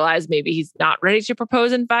him realize maybe he's not ready to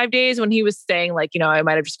propose in 5 days, when he was saying like, you know, I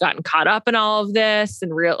might have just gotten caught up in all of this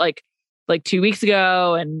and like 2 weeks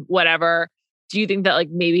ago and whatever. Do you think that like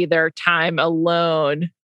maybe their time alone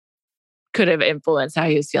could have influenced how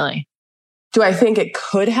he was feeling? Do I think it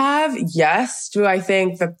could have? Yes. Do I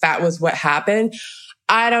think that was what happened?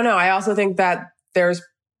 I don't know. I also think that there's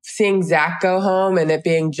seeing Zach go home and it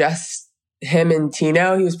being just him and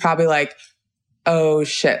Tino, he was probably like, oh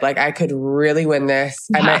shit, like I could really win this.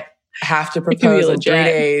 I might have to propose in 3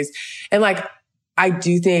 days. And like, I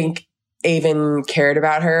do think Aven cared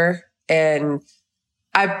about her. And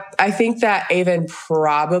I think that Aven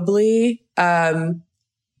probably,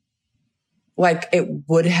 like it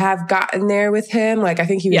would have gotten there with him. Like, I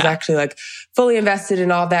think he was actually like fully invested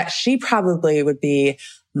in all that. She probably would be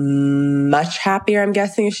much happier, I'm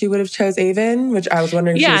guessing, if she would have chose Aven, which I was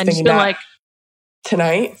wondering if she was thinking that like,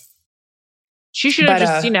 tonight. She should have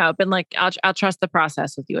just, you know, been like, I'll trust the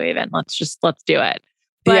process with you, Aven. Let's do it.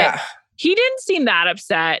 But he didn't seem that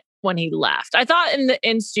upset when he left. I thought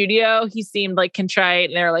in studio, he seemed like contrite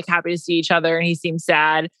and they were like happy to see each other and he seemed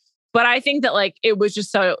sad. But I think that like, it was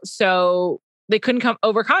just so they couldn't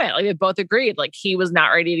overcome it. Like they both agreed, like he was not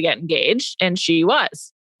ready to get engaged and she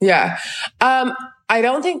was. Yeah. I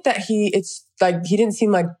don't think that it's like, he didn't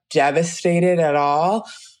seem like devastated at all.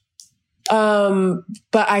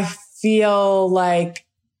 But I feel like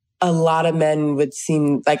a lot of men would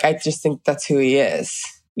seem like, I just think that's who he is.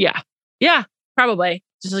 Yeah. Yeah, probably.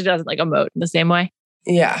 Just like doesn't like emote in the same way.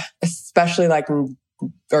 Yeah. Especially like,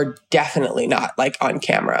 or definitely not like on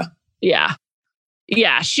camera. Yeah.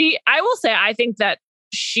 Yeah. I will say, I think that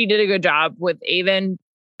she did a good job with Aven,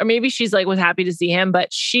 or maybe she's like was happy to see him,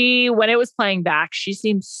 but when it was playing back, she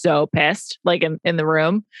seemed so pissed, like in the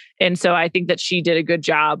room. And so I think that she did a good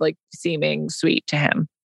job, like seeming sweet to him.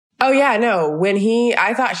 Oh yeah, no.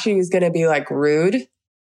 I thought she was going to be like rude.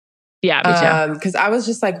 Yeah, me too. Because I was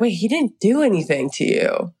just like, wait, he didn't do anything to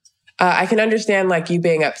you. I can understand like you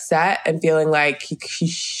being upset and feeling like he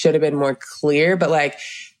should have been more clear, but like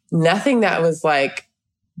nothing that was like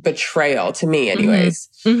betrayal to me anyways.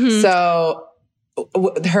 Mm-hmm. So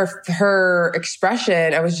her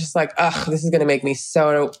expression, I was just like, ugh, this is going to make me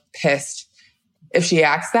so pissed if she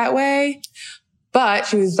acts that way. But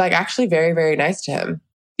she was like actually very, very nice to him.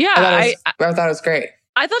 Yeah. I thought it was great.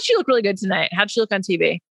 I thought she looked really good tonight. How'd she look on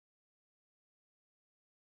TV?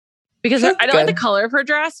 Because I don't like the color of her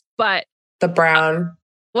dress, but the brown.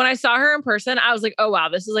 When I saw her in person, I was like, oh wow,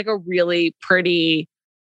 this is like a really pretty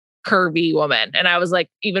curvy woman. And I was like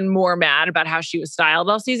even more mad about how she was styled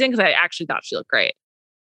all season because I actually thought she looked great.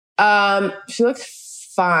 She looked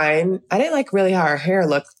fine. I didn't like really how her hair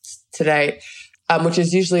looked today, which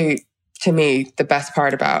is usually to me the best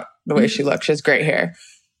part about the way she looks. She has great hair.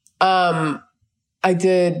 I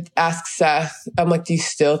did ask Seth, I'm like, do you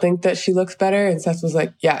still think that she looks better? And Seth was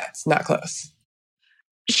like, yeah, it's not close.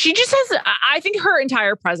 She just has, I think her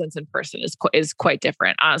entire presence in person is quite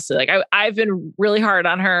different, honestly. Like I've been really hard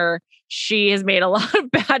on her. She has made a lot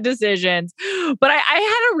of bad decisions, but I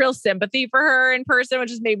had a real sympathy for her in person,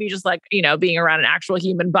 which is maybe just like, you know, being around an actual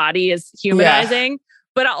human body is humanizing,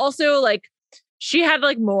 but also like, she had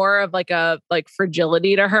like more of like a like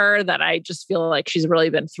fragility to her that I just feel like she's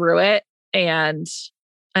really been through it. And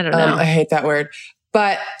I don't know. I hate that word,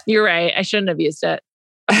 but you're right. I shouldn't have used it.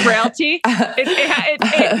 Frailty.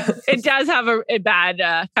 It does have a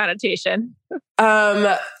bad connotation.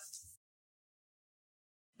 I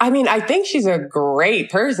mean, I think she's a great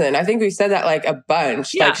person. I think we've said that like a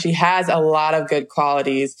bunch. Yeah. Like she has a lot of good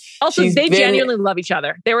qualities. Also, they genuinely love each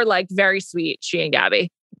other. They were like very sweet, she and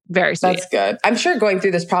Gabby. Very sweet. That's good. I'm sure going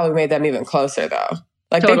through this probably made them even closer though.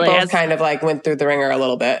 Like totally. They both kind of like went through the ringer a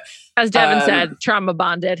little bit. As Devin said, trauma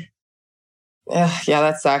bonded. Yeah,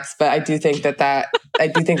 that sucks. But I do think that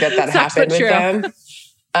happened with them.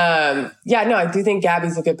 Yeah, no, I do think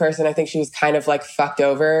Gabby's a good person. I think she was kind of like fucked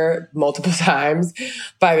over multiple times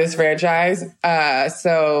by this franchise.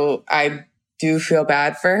 So I do feel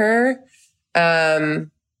bad for her.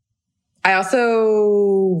 I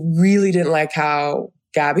also really didn't like how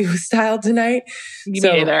Gabby was styled tonight. Me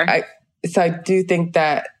neither. So I do think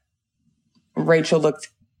that Rachel looked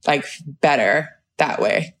like better that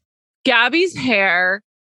way. Gabby's hair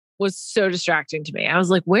was so distracting to me. I was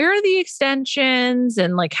like, where are the extensions?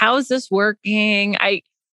 And like, how is this working? It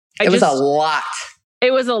was a lot.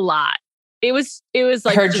 It was a lot. It was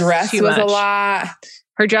like her dress was much. A lot.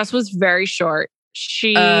 Her dress was very short.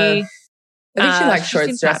 I think she likes short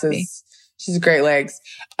dresses. Happy. She's great legs.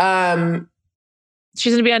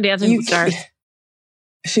 She's going to be on Dancing with the Stars.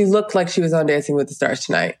 She looked like she was on Dancing with the Stars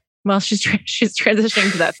tonight. Well, she's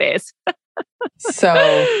transitioning to that phase. So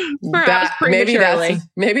that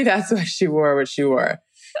maybe that's why she wore what she wore.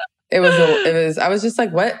 It was. I was just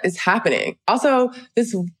like, what is happening? Also,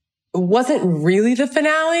 this wasn't really the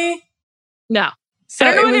finale. No, so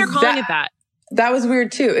I don't know why they're calling it that. That was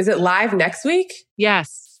weird too. Is it live next week?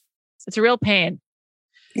 Yes, it's a real pain.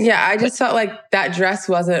 Yeah, I just felt like that dress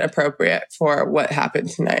wasn't appropriate for what happened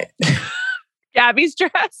tonight. Gabby's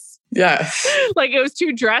dress? Yes. Like it was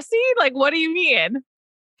too dressy? Like, what do you mean?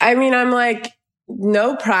 I mean, I'm like,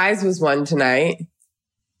 no prize was won tonight.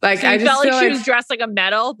 Like, so I just felt feel like she was dressed like a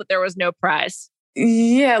medal, but there was no prize.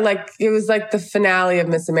 Yeah, like it was like the finale of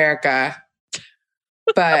Miss America,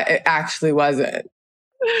 but it actually wasn't.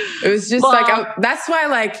 It was just that's why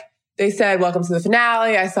like they said, welcome to the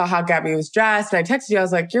finale. I saw how Gabby was dressed and I texted you. I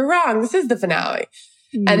was like, you're wrong. This is the finale.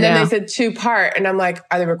 And then they said 2-part. And I'm like,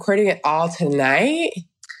 are they recording it all tonight?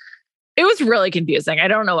 It was really confusing. I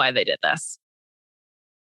don't know why they did this.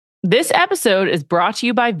 This episode is brought to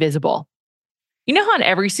you by Visible. You know how in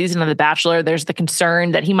every season of The Bachelor, there's the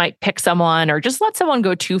concern that he might pick someone or just let someone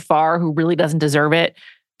go too far who really doesn't deserve it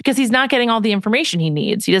because he's not getting all the information he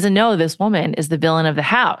needs. He doesn't know this woman is the villain of the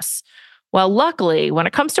house. Well, luckily, when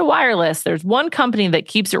it comes to wireless, there's one company that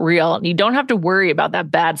keeps it real and you don't have to worry about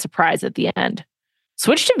that bad surprise at the end.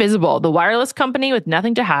 Switch to Visible, the wireless company with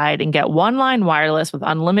nothing to hide, and get one-line wireless with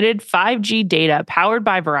unlimited 5G data powered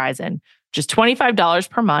by Verizon. Just $25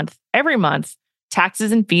 per month, every month,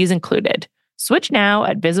 taxes and fees included. Switch now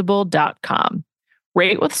at Visible.com.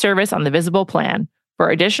 Rate with service on the Visible plan. For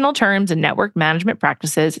additional terms and network management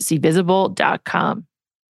practices, see Visible.com.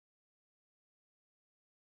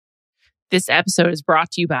 This episode is brought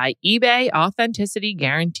to you by eBay Authenticity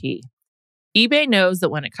Guarantee. eBay knows that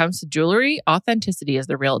when it comes to jewelry, authenticity is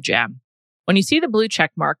the real gem. When you see the blue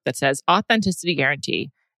check mark that says Authenticity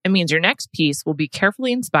Guarantee, it means your next piece will be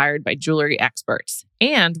carefully inspired by jewelry experts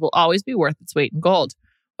and will always be worth its weight in gold.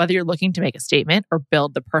 Whether you're looking to make a statement or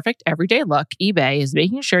build the perfect everyday look, eBay is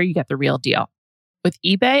making sure you get the real deal. With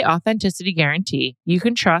eBay Authenticity Guarantee, you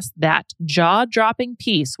can trust that jaw-dropping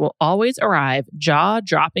piece will always arrive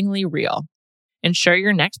jaw-droppingly real. Ensure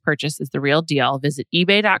your next purchase is the real deal. Visit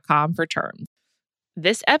ebay.com for terms.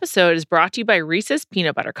 This episode is brought to you by Reese's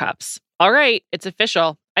Peanut Butter Cups. All right, it's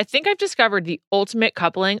official. I think I've discovered the ultimate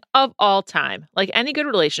coupling of all time. Like any good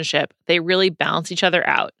relationship, they really balance each other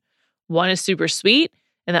out. One is super sweet,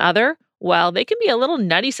 and the other, well, they can be a little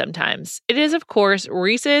nutty sometimes. It is, of course,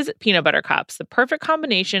 Reese's Peanut Butter Cups, the perfect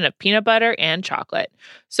combination of peanut butter and chocolate.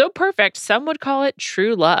 So perfect, some would call it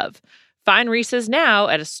true love. Find Reese's now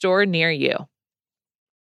at a store near you.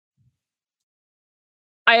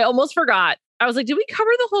 I almost forgot. I was like, did we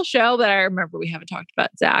cover the whole show? But I remember we haven't talked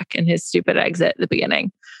about Zach and his stupid exit at the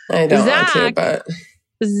beginning. I don't want to, but...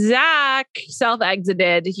 Zach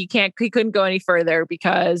self-exited. He couldn't go any further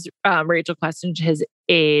because Rachel questioned his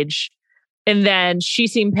age. And then she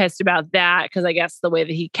seemed pissed about that because I guess the way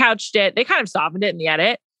that he couched it, they kind of softened it in the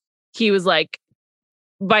edit. He was like,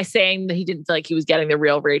 by saying that he didn't feel like he was getting the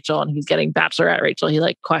real Rachel and he was getting Bachelorette Rachel, he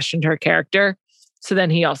like questioned her character. So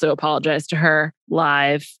then he also apologized to her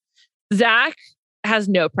live. Zach has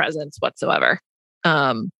no presence whatsoever.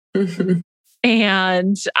 And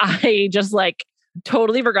I just like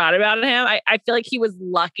totally forgot about him. I feel like he was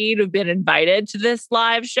lucky to have been invited to this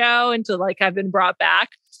live show and to like have been brought back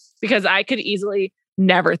because I could easily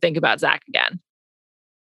never think about Zach again.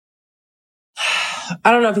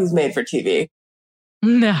 I don't know if he's made for TV.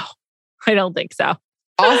 No, I don't think so.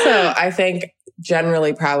 Also, I think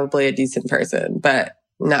generally probably a decent person, but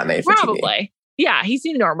not made for TV. Probably. Yeah, he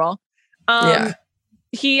seemed normal. Yeah.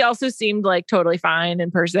 He also seemed like totally fine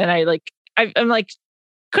in person. I'm like,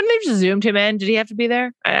 couldn't they just zoomed him in? Did he have to be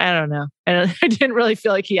there? I don't know. I didn't really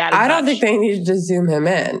feel like he had. I don't think they needed to zoom him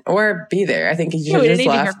in or be there. I think he should have just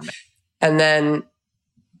left. And then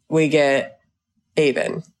we get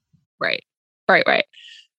Aven. Right.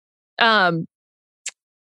 I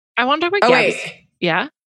want to talk about Gabby. Wait. Yeah.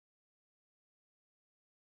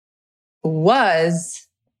 Was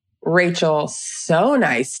Rachel so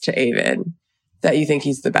nice to Aven that you think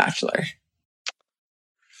he's the Bachelor?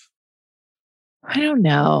 I don't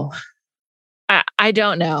know. I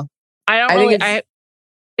don't know.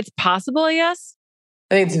 It's possible, I guess.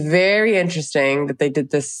 I think it's very interesting that they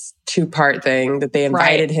did this 2-part thing, that they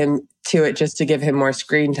invited him to it just to give him more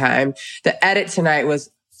screen time. The edit tonight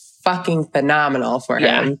was fucking phenomenal for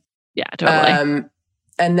him. Yeah, totally.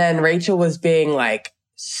 And then Rachel was being like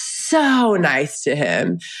so nice to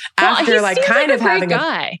him after like kind of having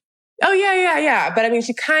guy. Oh yeah. But I mean,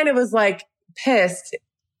 she kind of was like pissed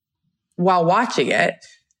while watching it.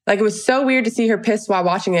 Like it was so weird to see her pissed while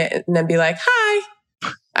watching it and then be like, hi.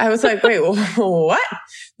 I was like, wait, what?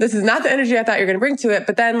 This is not the energy I thought you were going to bring to it.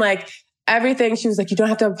 But then like everything, she was like, you don't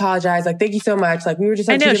have to apologize. Like, thank you so much. Like we were just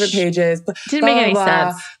on 2 different pages. Didn't make any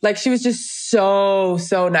sense. Like she was just so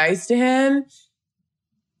nice to him.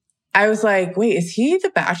 I was like, wait, is he the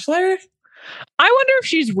Bachelor? I wonder if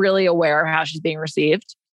she's really aware of how she's being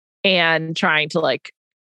received and trying to like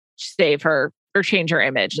save her or change her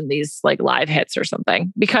image in these like live hits or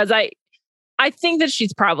something. Because I think that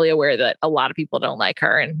she's probably aware that a lot of people don't like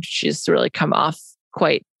her and she's really come off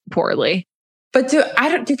quite poorly. But do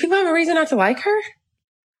people have a reason not to like her?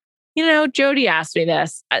 You know, Jody asked me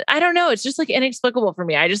this. I don't know. It's just like inexplicable for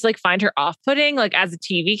me. I just like find her off-putting like as a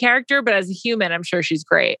TV character, but as a human, I'm sure she's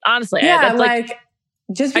great. Honestly. Yeah, like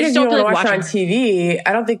just because you don't watch her on TV,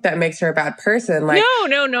 I don't think that makes her a bad person. Like,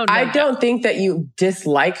 no. I don't think that you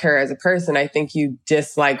dislike her as a person. I think you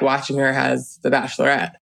dislike watching her as the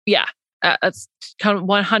Bachelorette. Yeah. That's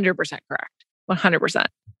 100% correct. 100%.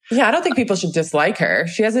 Yeah, I don't think people should dislike her.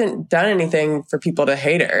 She hasn't done anything for people to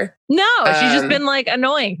hate her. No, she's just been like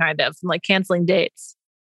annoying kind of, like canceling dates.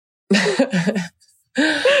 That's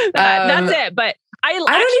it. But I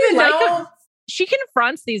don't even like her. She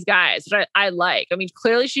confronts these guys, which I like. I mean,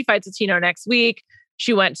 clearly she fights with Tino next week.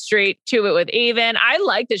 She went straight to it with Aven. I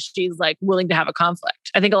like that she's like willing to have a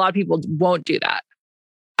conflict. I think a lot of people won't do that.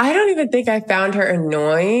 I don't even think I found her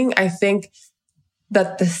annoying. I think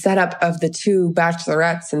that the setup of the 2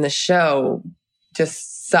 bachelorettes in the show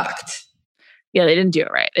just sucked. Yeah, they didn't do it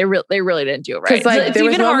right. They really didn't do it right. Because like, there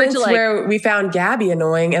was moments where we found Gabby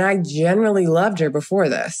annoying, and I generally loved her before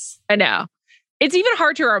this. I know. It's even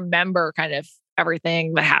hard to remember kind of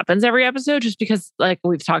everything that happens every episode, just because like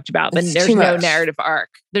we've talked about, but there's no narrative arc.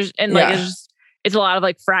 It's a lot of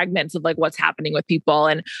like fragments of like what's happening with people.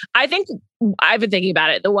 And I think I've been thinking about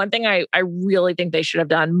it. The one thing I really think they should have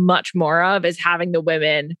done much more of is having the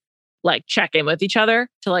women like check in with each other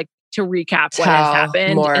to recap what has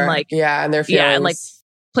happened more. And like, and their feelings. Yeah, and like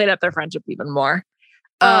played up their friendship even more.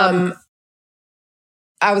 I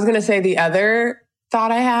was going to say the other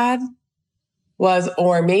thought I had was,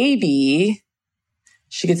 or maybe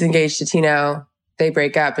she gets engaged to Tino, they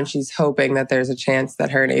break up, and she's hoping that there's a chance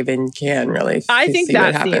that her and Aven can really I think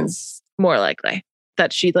that seems more likely.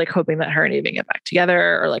 That she's like hoping that her and Aven get back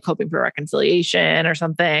together, or like hoping for reconciliation or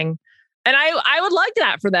something. And I would like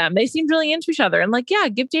that for them. They seemed really into each other and like, yeah,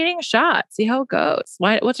 give dating a shot. See how it goes.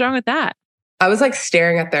 What's wrong with that? I was like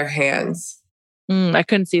staring at their hands. I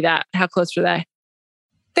couldn't see that. How close were they?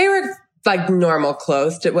 They were like normal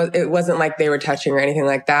close. It wasn't like they were touching or anything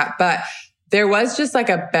like that. But there was just like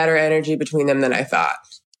a better energy between them than I thought.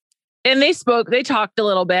 And they talked a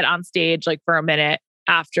little bit on stage, like for a minute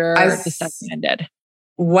after the segment ended.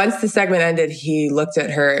 Once the segment ended, he looked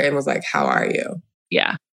at her and was like, how are you?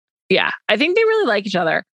 Yeah. Yeah. I think they really like each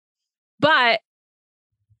other. But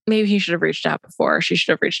maybe he should have reached out before. She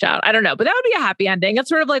should have reached out. I don't know. But that would be a happy ending. It's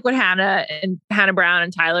sort of like what Hannah Brown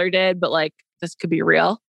and Tyler did. But like, this could be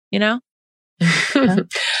real, you know?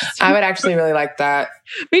 I would actually really like that.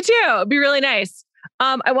 Me too. It'd be really nice.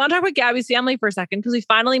 I want to talk about Gabby's family for a second because we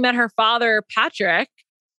finally met her father, Patrick,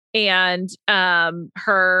 and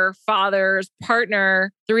her father's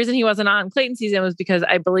partner. The reason he wasn't on Clayton season was because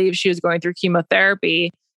I believe she was going through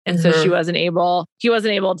chemotherapy, and so he wasn't able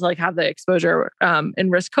to like have the exposure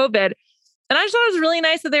and risk COVID. And I just thought it was really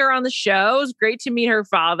nice that they were on the show. It was great to meet her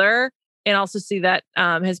father. And also see that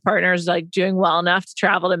his partner is like doing well enough to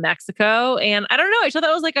travel to Mexico. And I don't know, I thought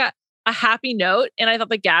that was like a happy note. And I thought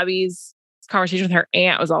that Gabby's conversation with her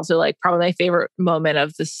aunt was also like probably my favorite moment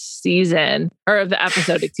of the season or of the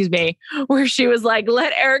episode, excuse me, where she was like,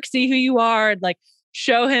 let Eric see who you are and like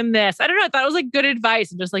show him this. I don't know. I thought it was like good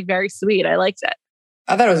advice and just like very sweet. I liked it.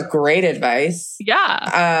 I thought it was great advice.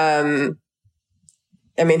 Yeah.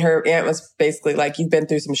 I mean, her aunt was basically like, you've been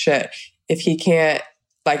through some shit. If he can't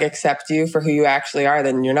like accept you for who you actually are,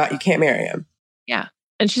 then you can't marry him. Yeah.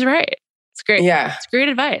 And she's right. It's great. Yeah. It's great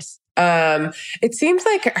advice. It seems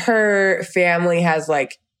like her family has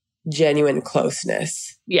like genuine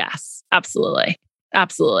closeness. Yes, absolutely.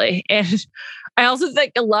 Absolutely. And I also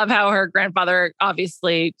I love how her grandfather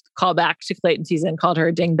obviously called back to Clayton season, called her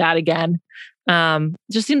a dingbat again.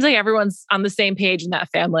 Just seems like everyone's on the same page in that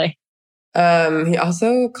family. He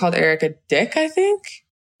also called Eric a dick, I think.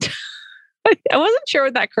 I wasn't sure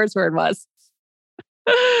what that curse word was.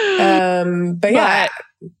 But yeah.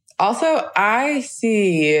 Also, I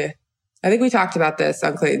think we talked about this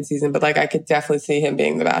on Clayton's season, but like I could definitely see him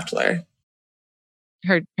being the Bachelor.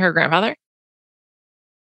 Her grandfather?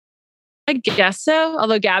 I guess so.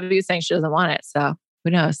 Although Gabby was saying she doesn't want it, so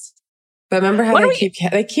who knows? But remember how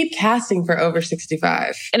they keep casting for over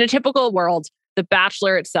 65. In a typical world, The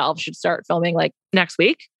Bachelor itself should start filming like next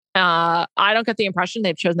week. I don't get the impression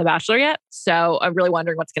they've chosen The Bachelor yet, so I'm really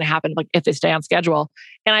wondering what's going to happen, like if they stay on schedule.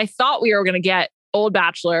 And I thought we were going to get Old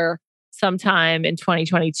Bachelor sometime in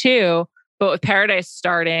 2022, but with Paradise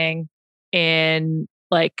starting in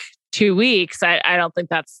like 2 weeks, I don't think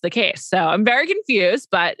that's the case. So I'm very confused,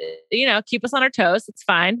 but keep us on our toes. It's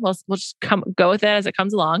fine. We'll just go with it as it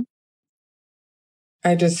comes along.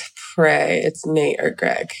 I just pray it's Nate or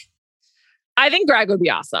Greg. I think Greg would be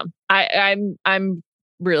awesome. I'm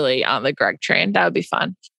really on the Greg train. That would be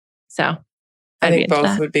fun. So I think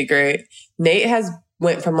both would be great. Nate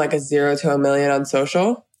went from like a 0 to 1 million on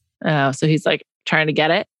social. Oh, so he's like trying to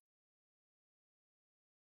get it.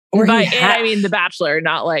 I mean, The Bachelor,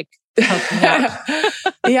 not like.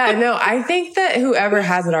 Yeah, no, I think that whoever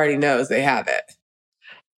has it already knows they have it.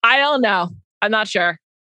 I don't know. I'm not sure.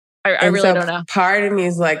 I really don't know. Part of me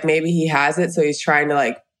is like, maybe he has it, so he's trying to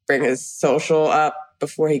like bring his social up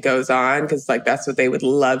before he goes on, because like that's what they would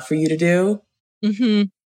love for you to do. Mm-hmm.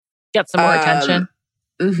 Get some more attention.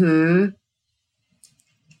 Mm-hmm.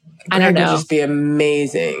 I don't know. Greg would just be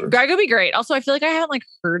amazing. Greg would be great. Also, I feel like I haven't like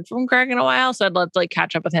heard from Greg in a while, so I'd love to like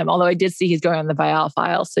catch up with him. Although I did see he's going on the Viall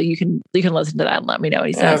Files, so you can listen to that and let me know what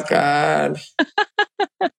he says. Oh God.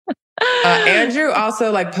 Andrew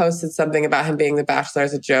also like posted something about him being the Bachelor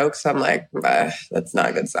as a joke, so I'm like, that's not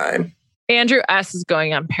a good sign. Andrew S is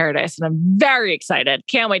going on Paradise, and I'm very excited.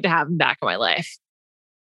 Can't wait to have him back in my life.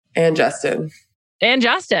 And Justin,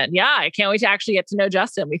 yeah, I can't wait to actually get to know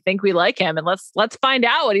Justin. We think we like him, and let's find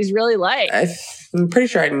out what he's really like. I'm pretty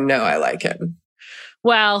sure I know I like him.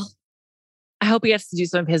 Well, I hope he gets to do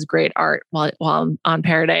some of his great art while I'm on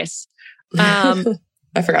Paradise. I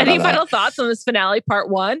forgot. Any final thoughts on this finale, part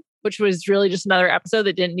 1, which was really just another episode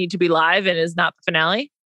that didn't need to be live and is not the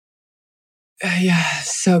finale? Yeah,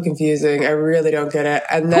 so confusing. I really don't get it.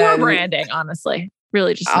 And then poor branding, honestly.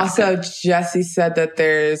 Really just also Jesse said that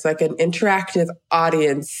there's like an interactive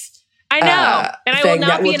audience. I know. And I will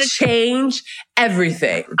not be change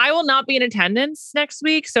everything. I will not be in attendance next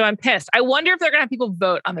week, so I'm pissed. I wonder if they're gonna have people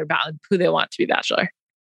vote on their ballot who they want to be Bachelor.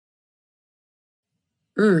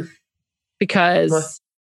 Because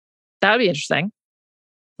that would be interesting.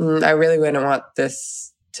 I really wouldn't want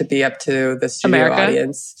this to be up to the studio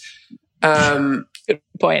audience. Good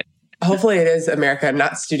point. Hopefully it is America,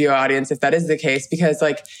 not studio audience, if that is the case, because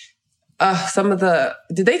like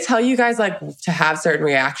did they tell you guys like to have certain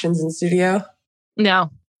reactions in studio? No.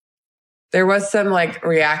 There was some like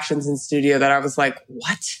reactions in studio that I was like,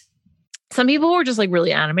 what? Some people were just like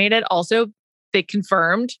really animated. Also, they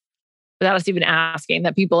confirmed without us even asking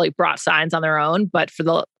that people like brought signs on their own, but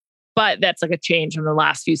that's like a change from the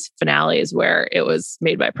last few finales where it was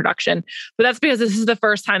made by production. But that's because this is the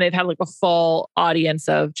first time they've had like a full audience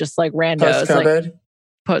of just like randos. Post-COVID?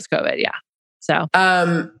 Post-COVID, yeah. So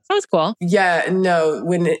that was cool. Yeah, no,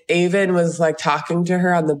 when Aven was like talking to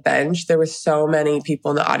her on the bench, there were so many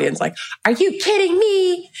people in the audience like, are you kidding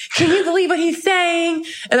me? Can you believe what he's saying?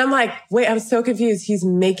 And I'm like, wait, I'm so confused. He's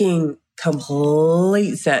making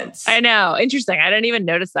complete sense. I know. Interesting. I didn't even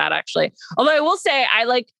notice that actually. Although I will say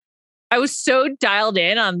I was so dialed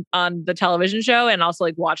in on the television show and also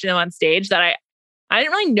like watching them on stage that I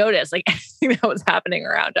didn't really notice like anything that was happening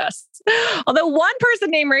around us. Although one person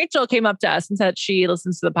named Rachel came up to us and said she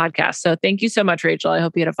listens to the podcast. So thank you so much, Rachel. I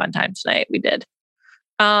hope you had a fun time tonight. We did.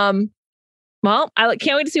 Well, I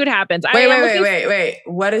can't wait to see what happens. Wait.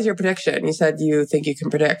 What is your prediction? You said you think you can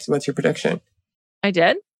predict. What's your prediction? I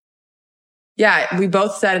did? Yeah, we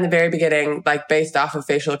both said in the very beginning, like based off of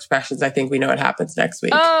facial expressions, I think we know what happens next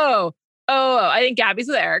week. Oh, I think Gabby's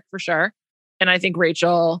with Eric for sure. And I think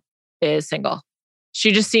Rachel is single.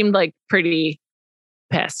 She just seemed like pretty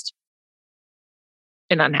pissed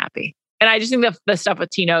and unhappy. And I just think the stuff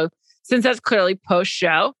with Tino, since that's clearly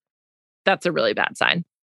post-show, that's a really bad sign.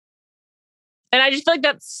 And I just feel like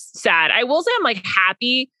that's sad. I will say I'm like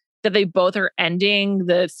happy that they both are ending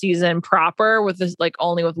the season proper with this, like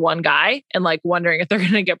only with one guy and like wondering if they're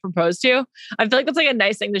going to get proposed to. I feel like that's like a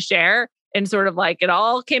nice thing to share and sort of like it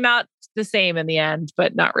all came out the same in the end,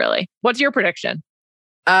 but not really. What's your prediction?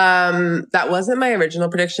 That wasn't my original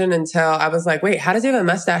prediction until I was like, wait, how does he have a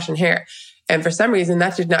mustache and hair? And for some reason,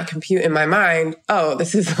 that did not compute in my mind. Oh,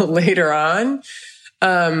 this is later on.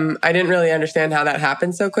 I didn't really understand how that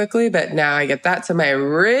happened so quickly, but now I get that. So my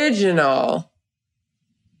original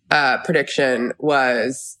prediction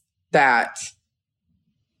was that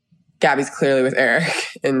Gabby's clearly with Eric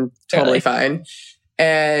and totally fine.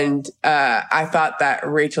 And I thought that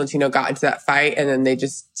Rachel and Tino got into that fight and then they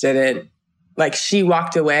just didn't, like, she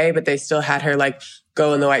walked away, but they still had her like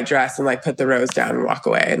go in the white dress and like put the rose down and walk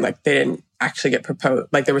away. And like, they didn't actually get proposed.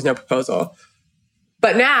 Like there was no proposal.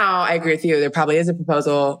 But now I agree with you. There probably is a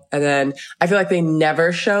proposal. And then I feel like they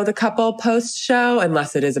never show the couple post show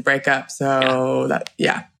unless it is a breakup. So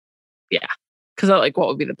yeah. Cause like, what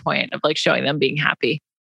would be the point of like showing them being happy?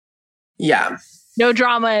 Yeah. No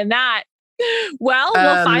drama in that. Well,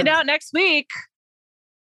 we'll find out next week.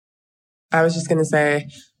 I was just going to say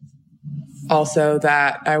also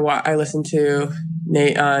that I listened to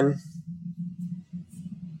Nate on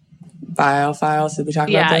Files. Did we talk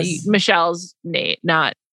about this? Yeah, Michelle's Nate,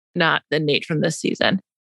 not the Nate from this season.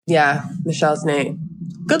 Yeah, Michelle's Nate.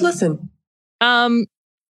 Good listen.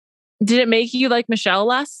 Did it make you like Michelle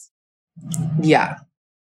less? Yeah.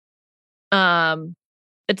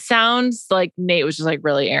 It sounds like Nate was just like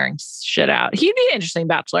really airing shit out. He'd be an interesting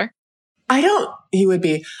bachelor. He would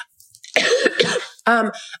be.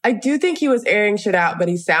 I do think he was airing shit out, but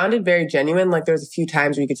he sounded very genuine. Like there was a few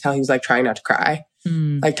times where you could tell he was like trying not to cry,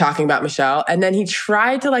 like talking about Michelle. And then he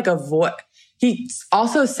tried to like avoid, he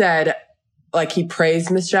also said like he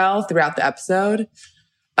praised Michelle throughout the episode.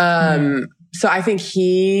 So I think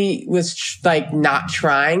he was like not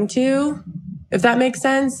trying to, if that makes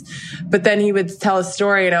sense. But then he would tell a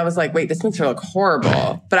story and I was like, wait, this makes her look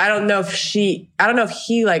horrible. But I don't know if he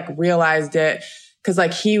like realized it because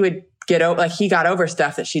like he would get over, like he got over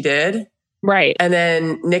stuff that she did. Right. And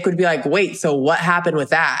then Nick would be like, wait, so what happened with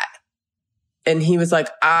that? And he was like,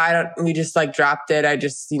 we just like dropped it. I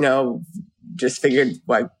just, just figured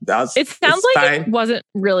like it sounds like fine. It wasn't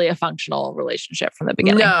really a functional relationship from the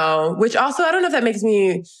beginning. No, which also, I don't know if that makes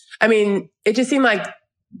me, it just seemed like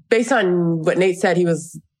based on what Nate said,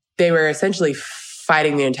 they were essentially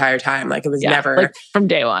fighting the entire time. Like it was never like from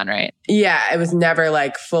day one, right? Yeah. It was never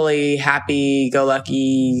like fully happy, go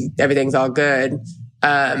lucky. Everything's all good.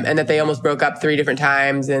 And that they almost broke up 3 different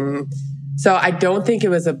times. And so I don't think it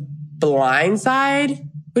was a blind side,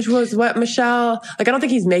 which was what Michelle, like, I don't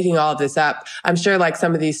think he's making all of this up. I'm sure like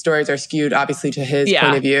some of these stories are skewed obviously to his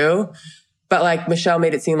point of view, but like Michelle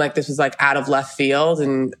made it seem like this was like out of left field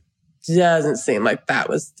and doesn't seem like that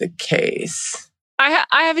was the case. I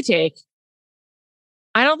have a take.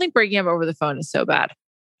 I don't think breaking up over the phone is so bad.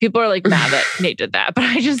 People are like mad that Nate did that, but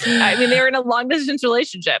they were in a long distance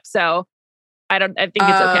relationship. So I think it's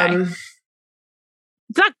okay.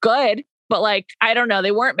 It's not good, but like, I don't know.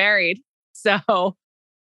 They weren't married. So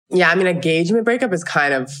yeah, engagement breakup is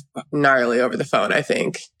kind of gnarly over the phone, I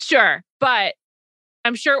think. Sure. But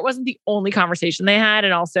I'm sure it wasn't the only conversation they had.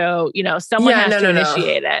 And also, someone has to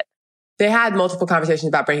initiate it. They had multiple conversations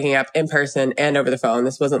about breaking up in person and over the phone.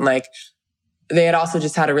 This wasn't like, they had also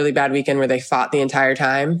just had a really bad weekend where they fought the entire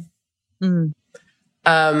time. Do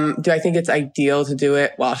I think it's ideal to do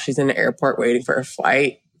it while she's in the airport waiting for her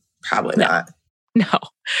flight? Probably not. No,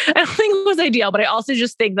 I don't think it was ideal, but I also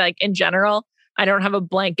just think like in general, I don't have a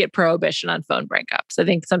blanket prohibition on phone breakups. I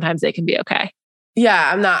think sometimes they can be okay.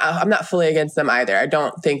 Yeah, I'm not fully against them either. I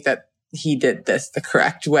don't think that he did this the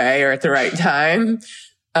correct way or at the right time.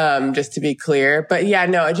 Just to be clear. But yeah,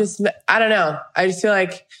 no, I don't know. I just feel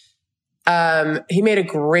like he made a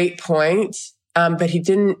great point, but he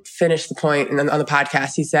didn't finish the point. And then on the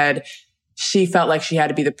podcast, he said she felt like she had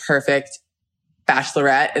to be the perfect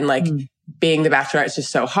bachelorette and like being the bachelorette is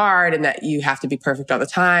just so hard and that you have to be perfect all the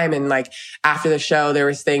time. And like after the show, there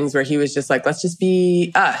was things where he was just like, let's just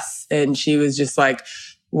be us. And she was just like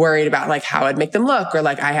worried about like how I'd make them look or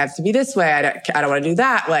like I have to be this way. I don't want to do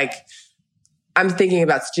that. Like I'm thinking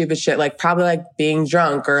about stupid shit, like probably like being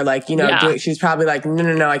drunk or like, she's probably like,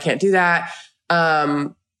 no, I can't do that.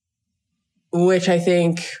 Which I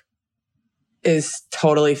think is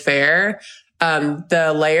totally fair.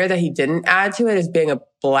 The layer that he didn't add to it is being a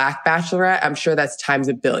Black bachelorette. I'm sure that's times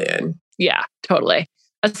a billion. Yeah, totally.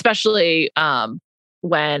 Especially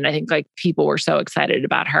when I think like people were so excited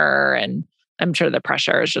about her and I'm sure the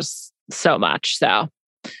pressure is just so much. So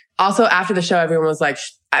also after the show, everyone was like,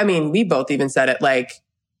 we both even said it, like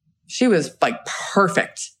she was like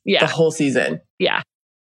perfect the whole season. Yeah.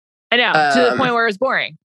 I know, to the point where it was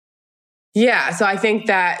boring. Yeah. So I think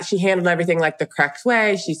that she handled everything like the correct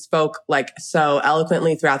way. She spoke like so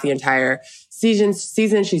eloquently throughout the entire season.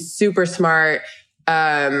 She's super smart.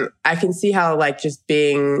 I can see how like just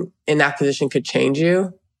being in that position could change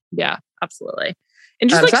you. Yeah. absolutely. And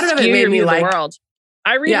just so I don't know if it skew made your me view of like- the world.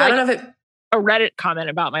 I read I don't know if it a Reddit comment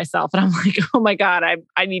about myself, and I'm like, oh my God,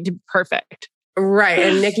 I need to be perfect. Right.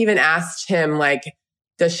 And Nick even asked him, like,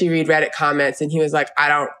 does she read Reddit comments? And he was like,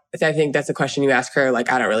 I think that's a question you ask her.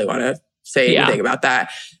 Like, I don't really want to say anything about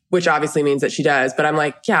that, which obviously means that she does. But I'm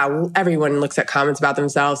like, yeah, well, everyone looks at comments about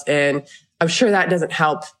themselves. And I'm sure that doesn't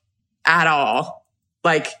help at all.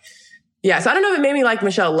 Like, yeah. So I don't know if it made me like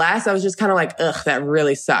Michelle less. I was just kind of like, ugh, that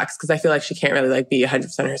really sucks. Cause I feel like she can't really like be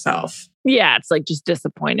 100% herself. Yeah. It's like just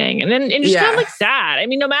disappointing. And just kind of like sad. I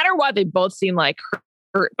mean, no matter what, they both seem like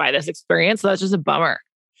hurt by this experience. So that's just a bummer.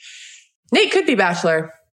 Nate could be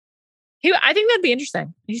Bachelor. I think that'd be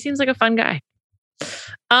interesting. He seems like a fun guy.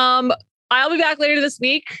 I'll be back later this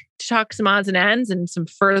week to talk some odds and ends and some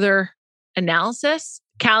further analysis.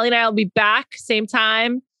 Callie and I will be back same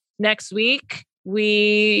time next week.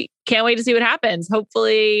 We can't wait to see what happens.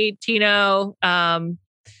 Hopefully Tino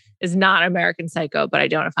is not American Psycho, but I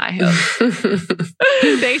don't have high hopes.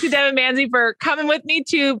 Thanks to Devin Manzi for coming with me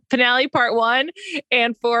to Finale Part 1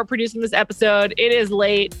 and for producing this episode. It is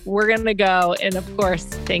late. We're going to go. And of course,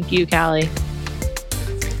 thank you, Callie.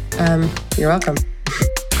 You're welcome.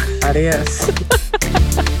 Adios.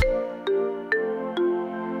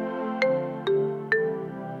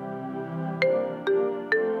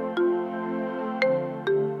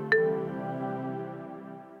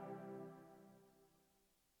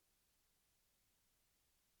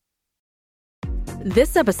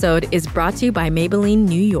 This episode is brought to you by Maybelline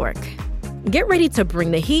New York. Get ready to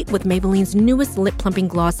bring the heat with Maybelline's newest lip plumping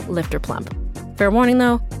gloss, Lifter Plump. Fair warning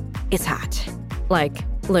though, it's hot. Like,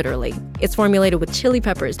 literally. It's formulated with chili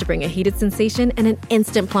peppers to bring a heated sensation and an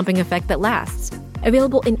instant plumping effect that lasts.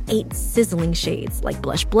 Available in 8 sizzling shades like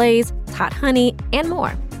Blush Blaze, Hot Honey, and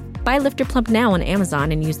more. Buy Lifter Plump now on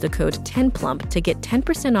Amazon and use the code 10PLUMP to get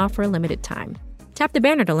 10% off for a limited time. Tap the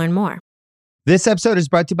banner to learn more. This episode is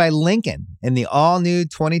brought to you by Lincoln and the all-new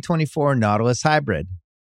 2024 Nautilus Hybrid.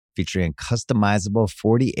 Featuring a customizable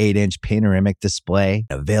 48-inch panoramic display,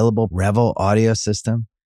 available Revel audio system,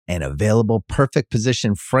 and available perfect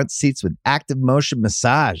position front seats with active motion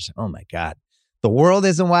massage. Oh my God. The world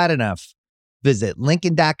isn't wide enough. Visit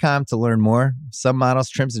Lincoln.com to learn more. Some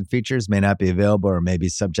models, trims, and features may not be available or may be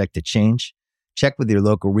subject to change. Check with your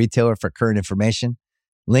local retailer for current information.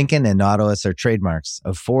 Lincoln and Nautilus are trademarks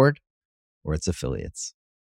of Ford or its affiliates.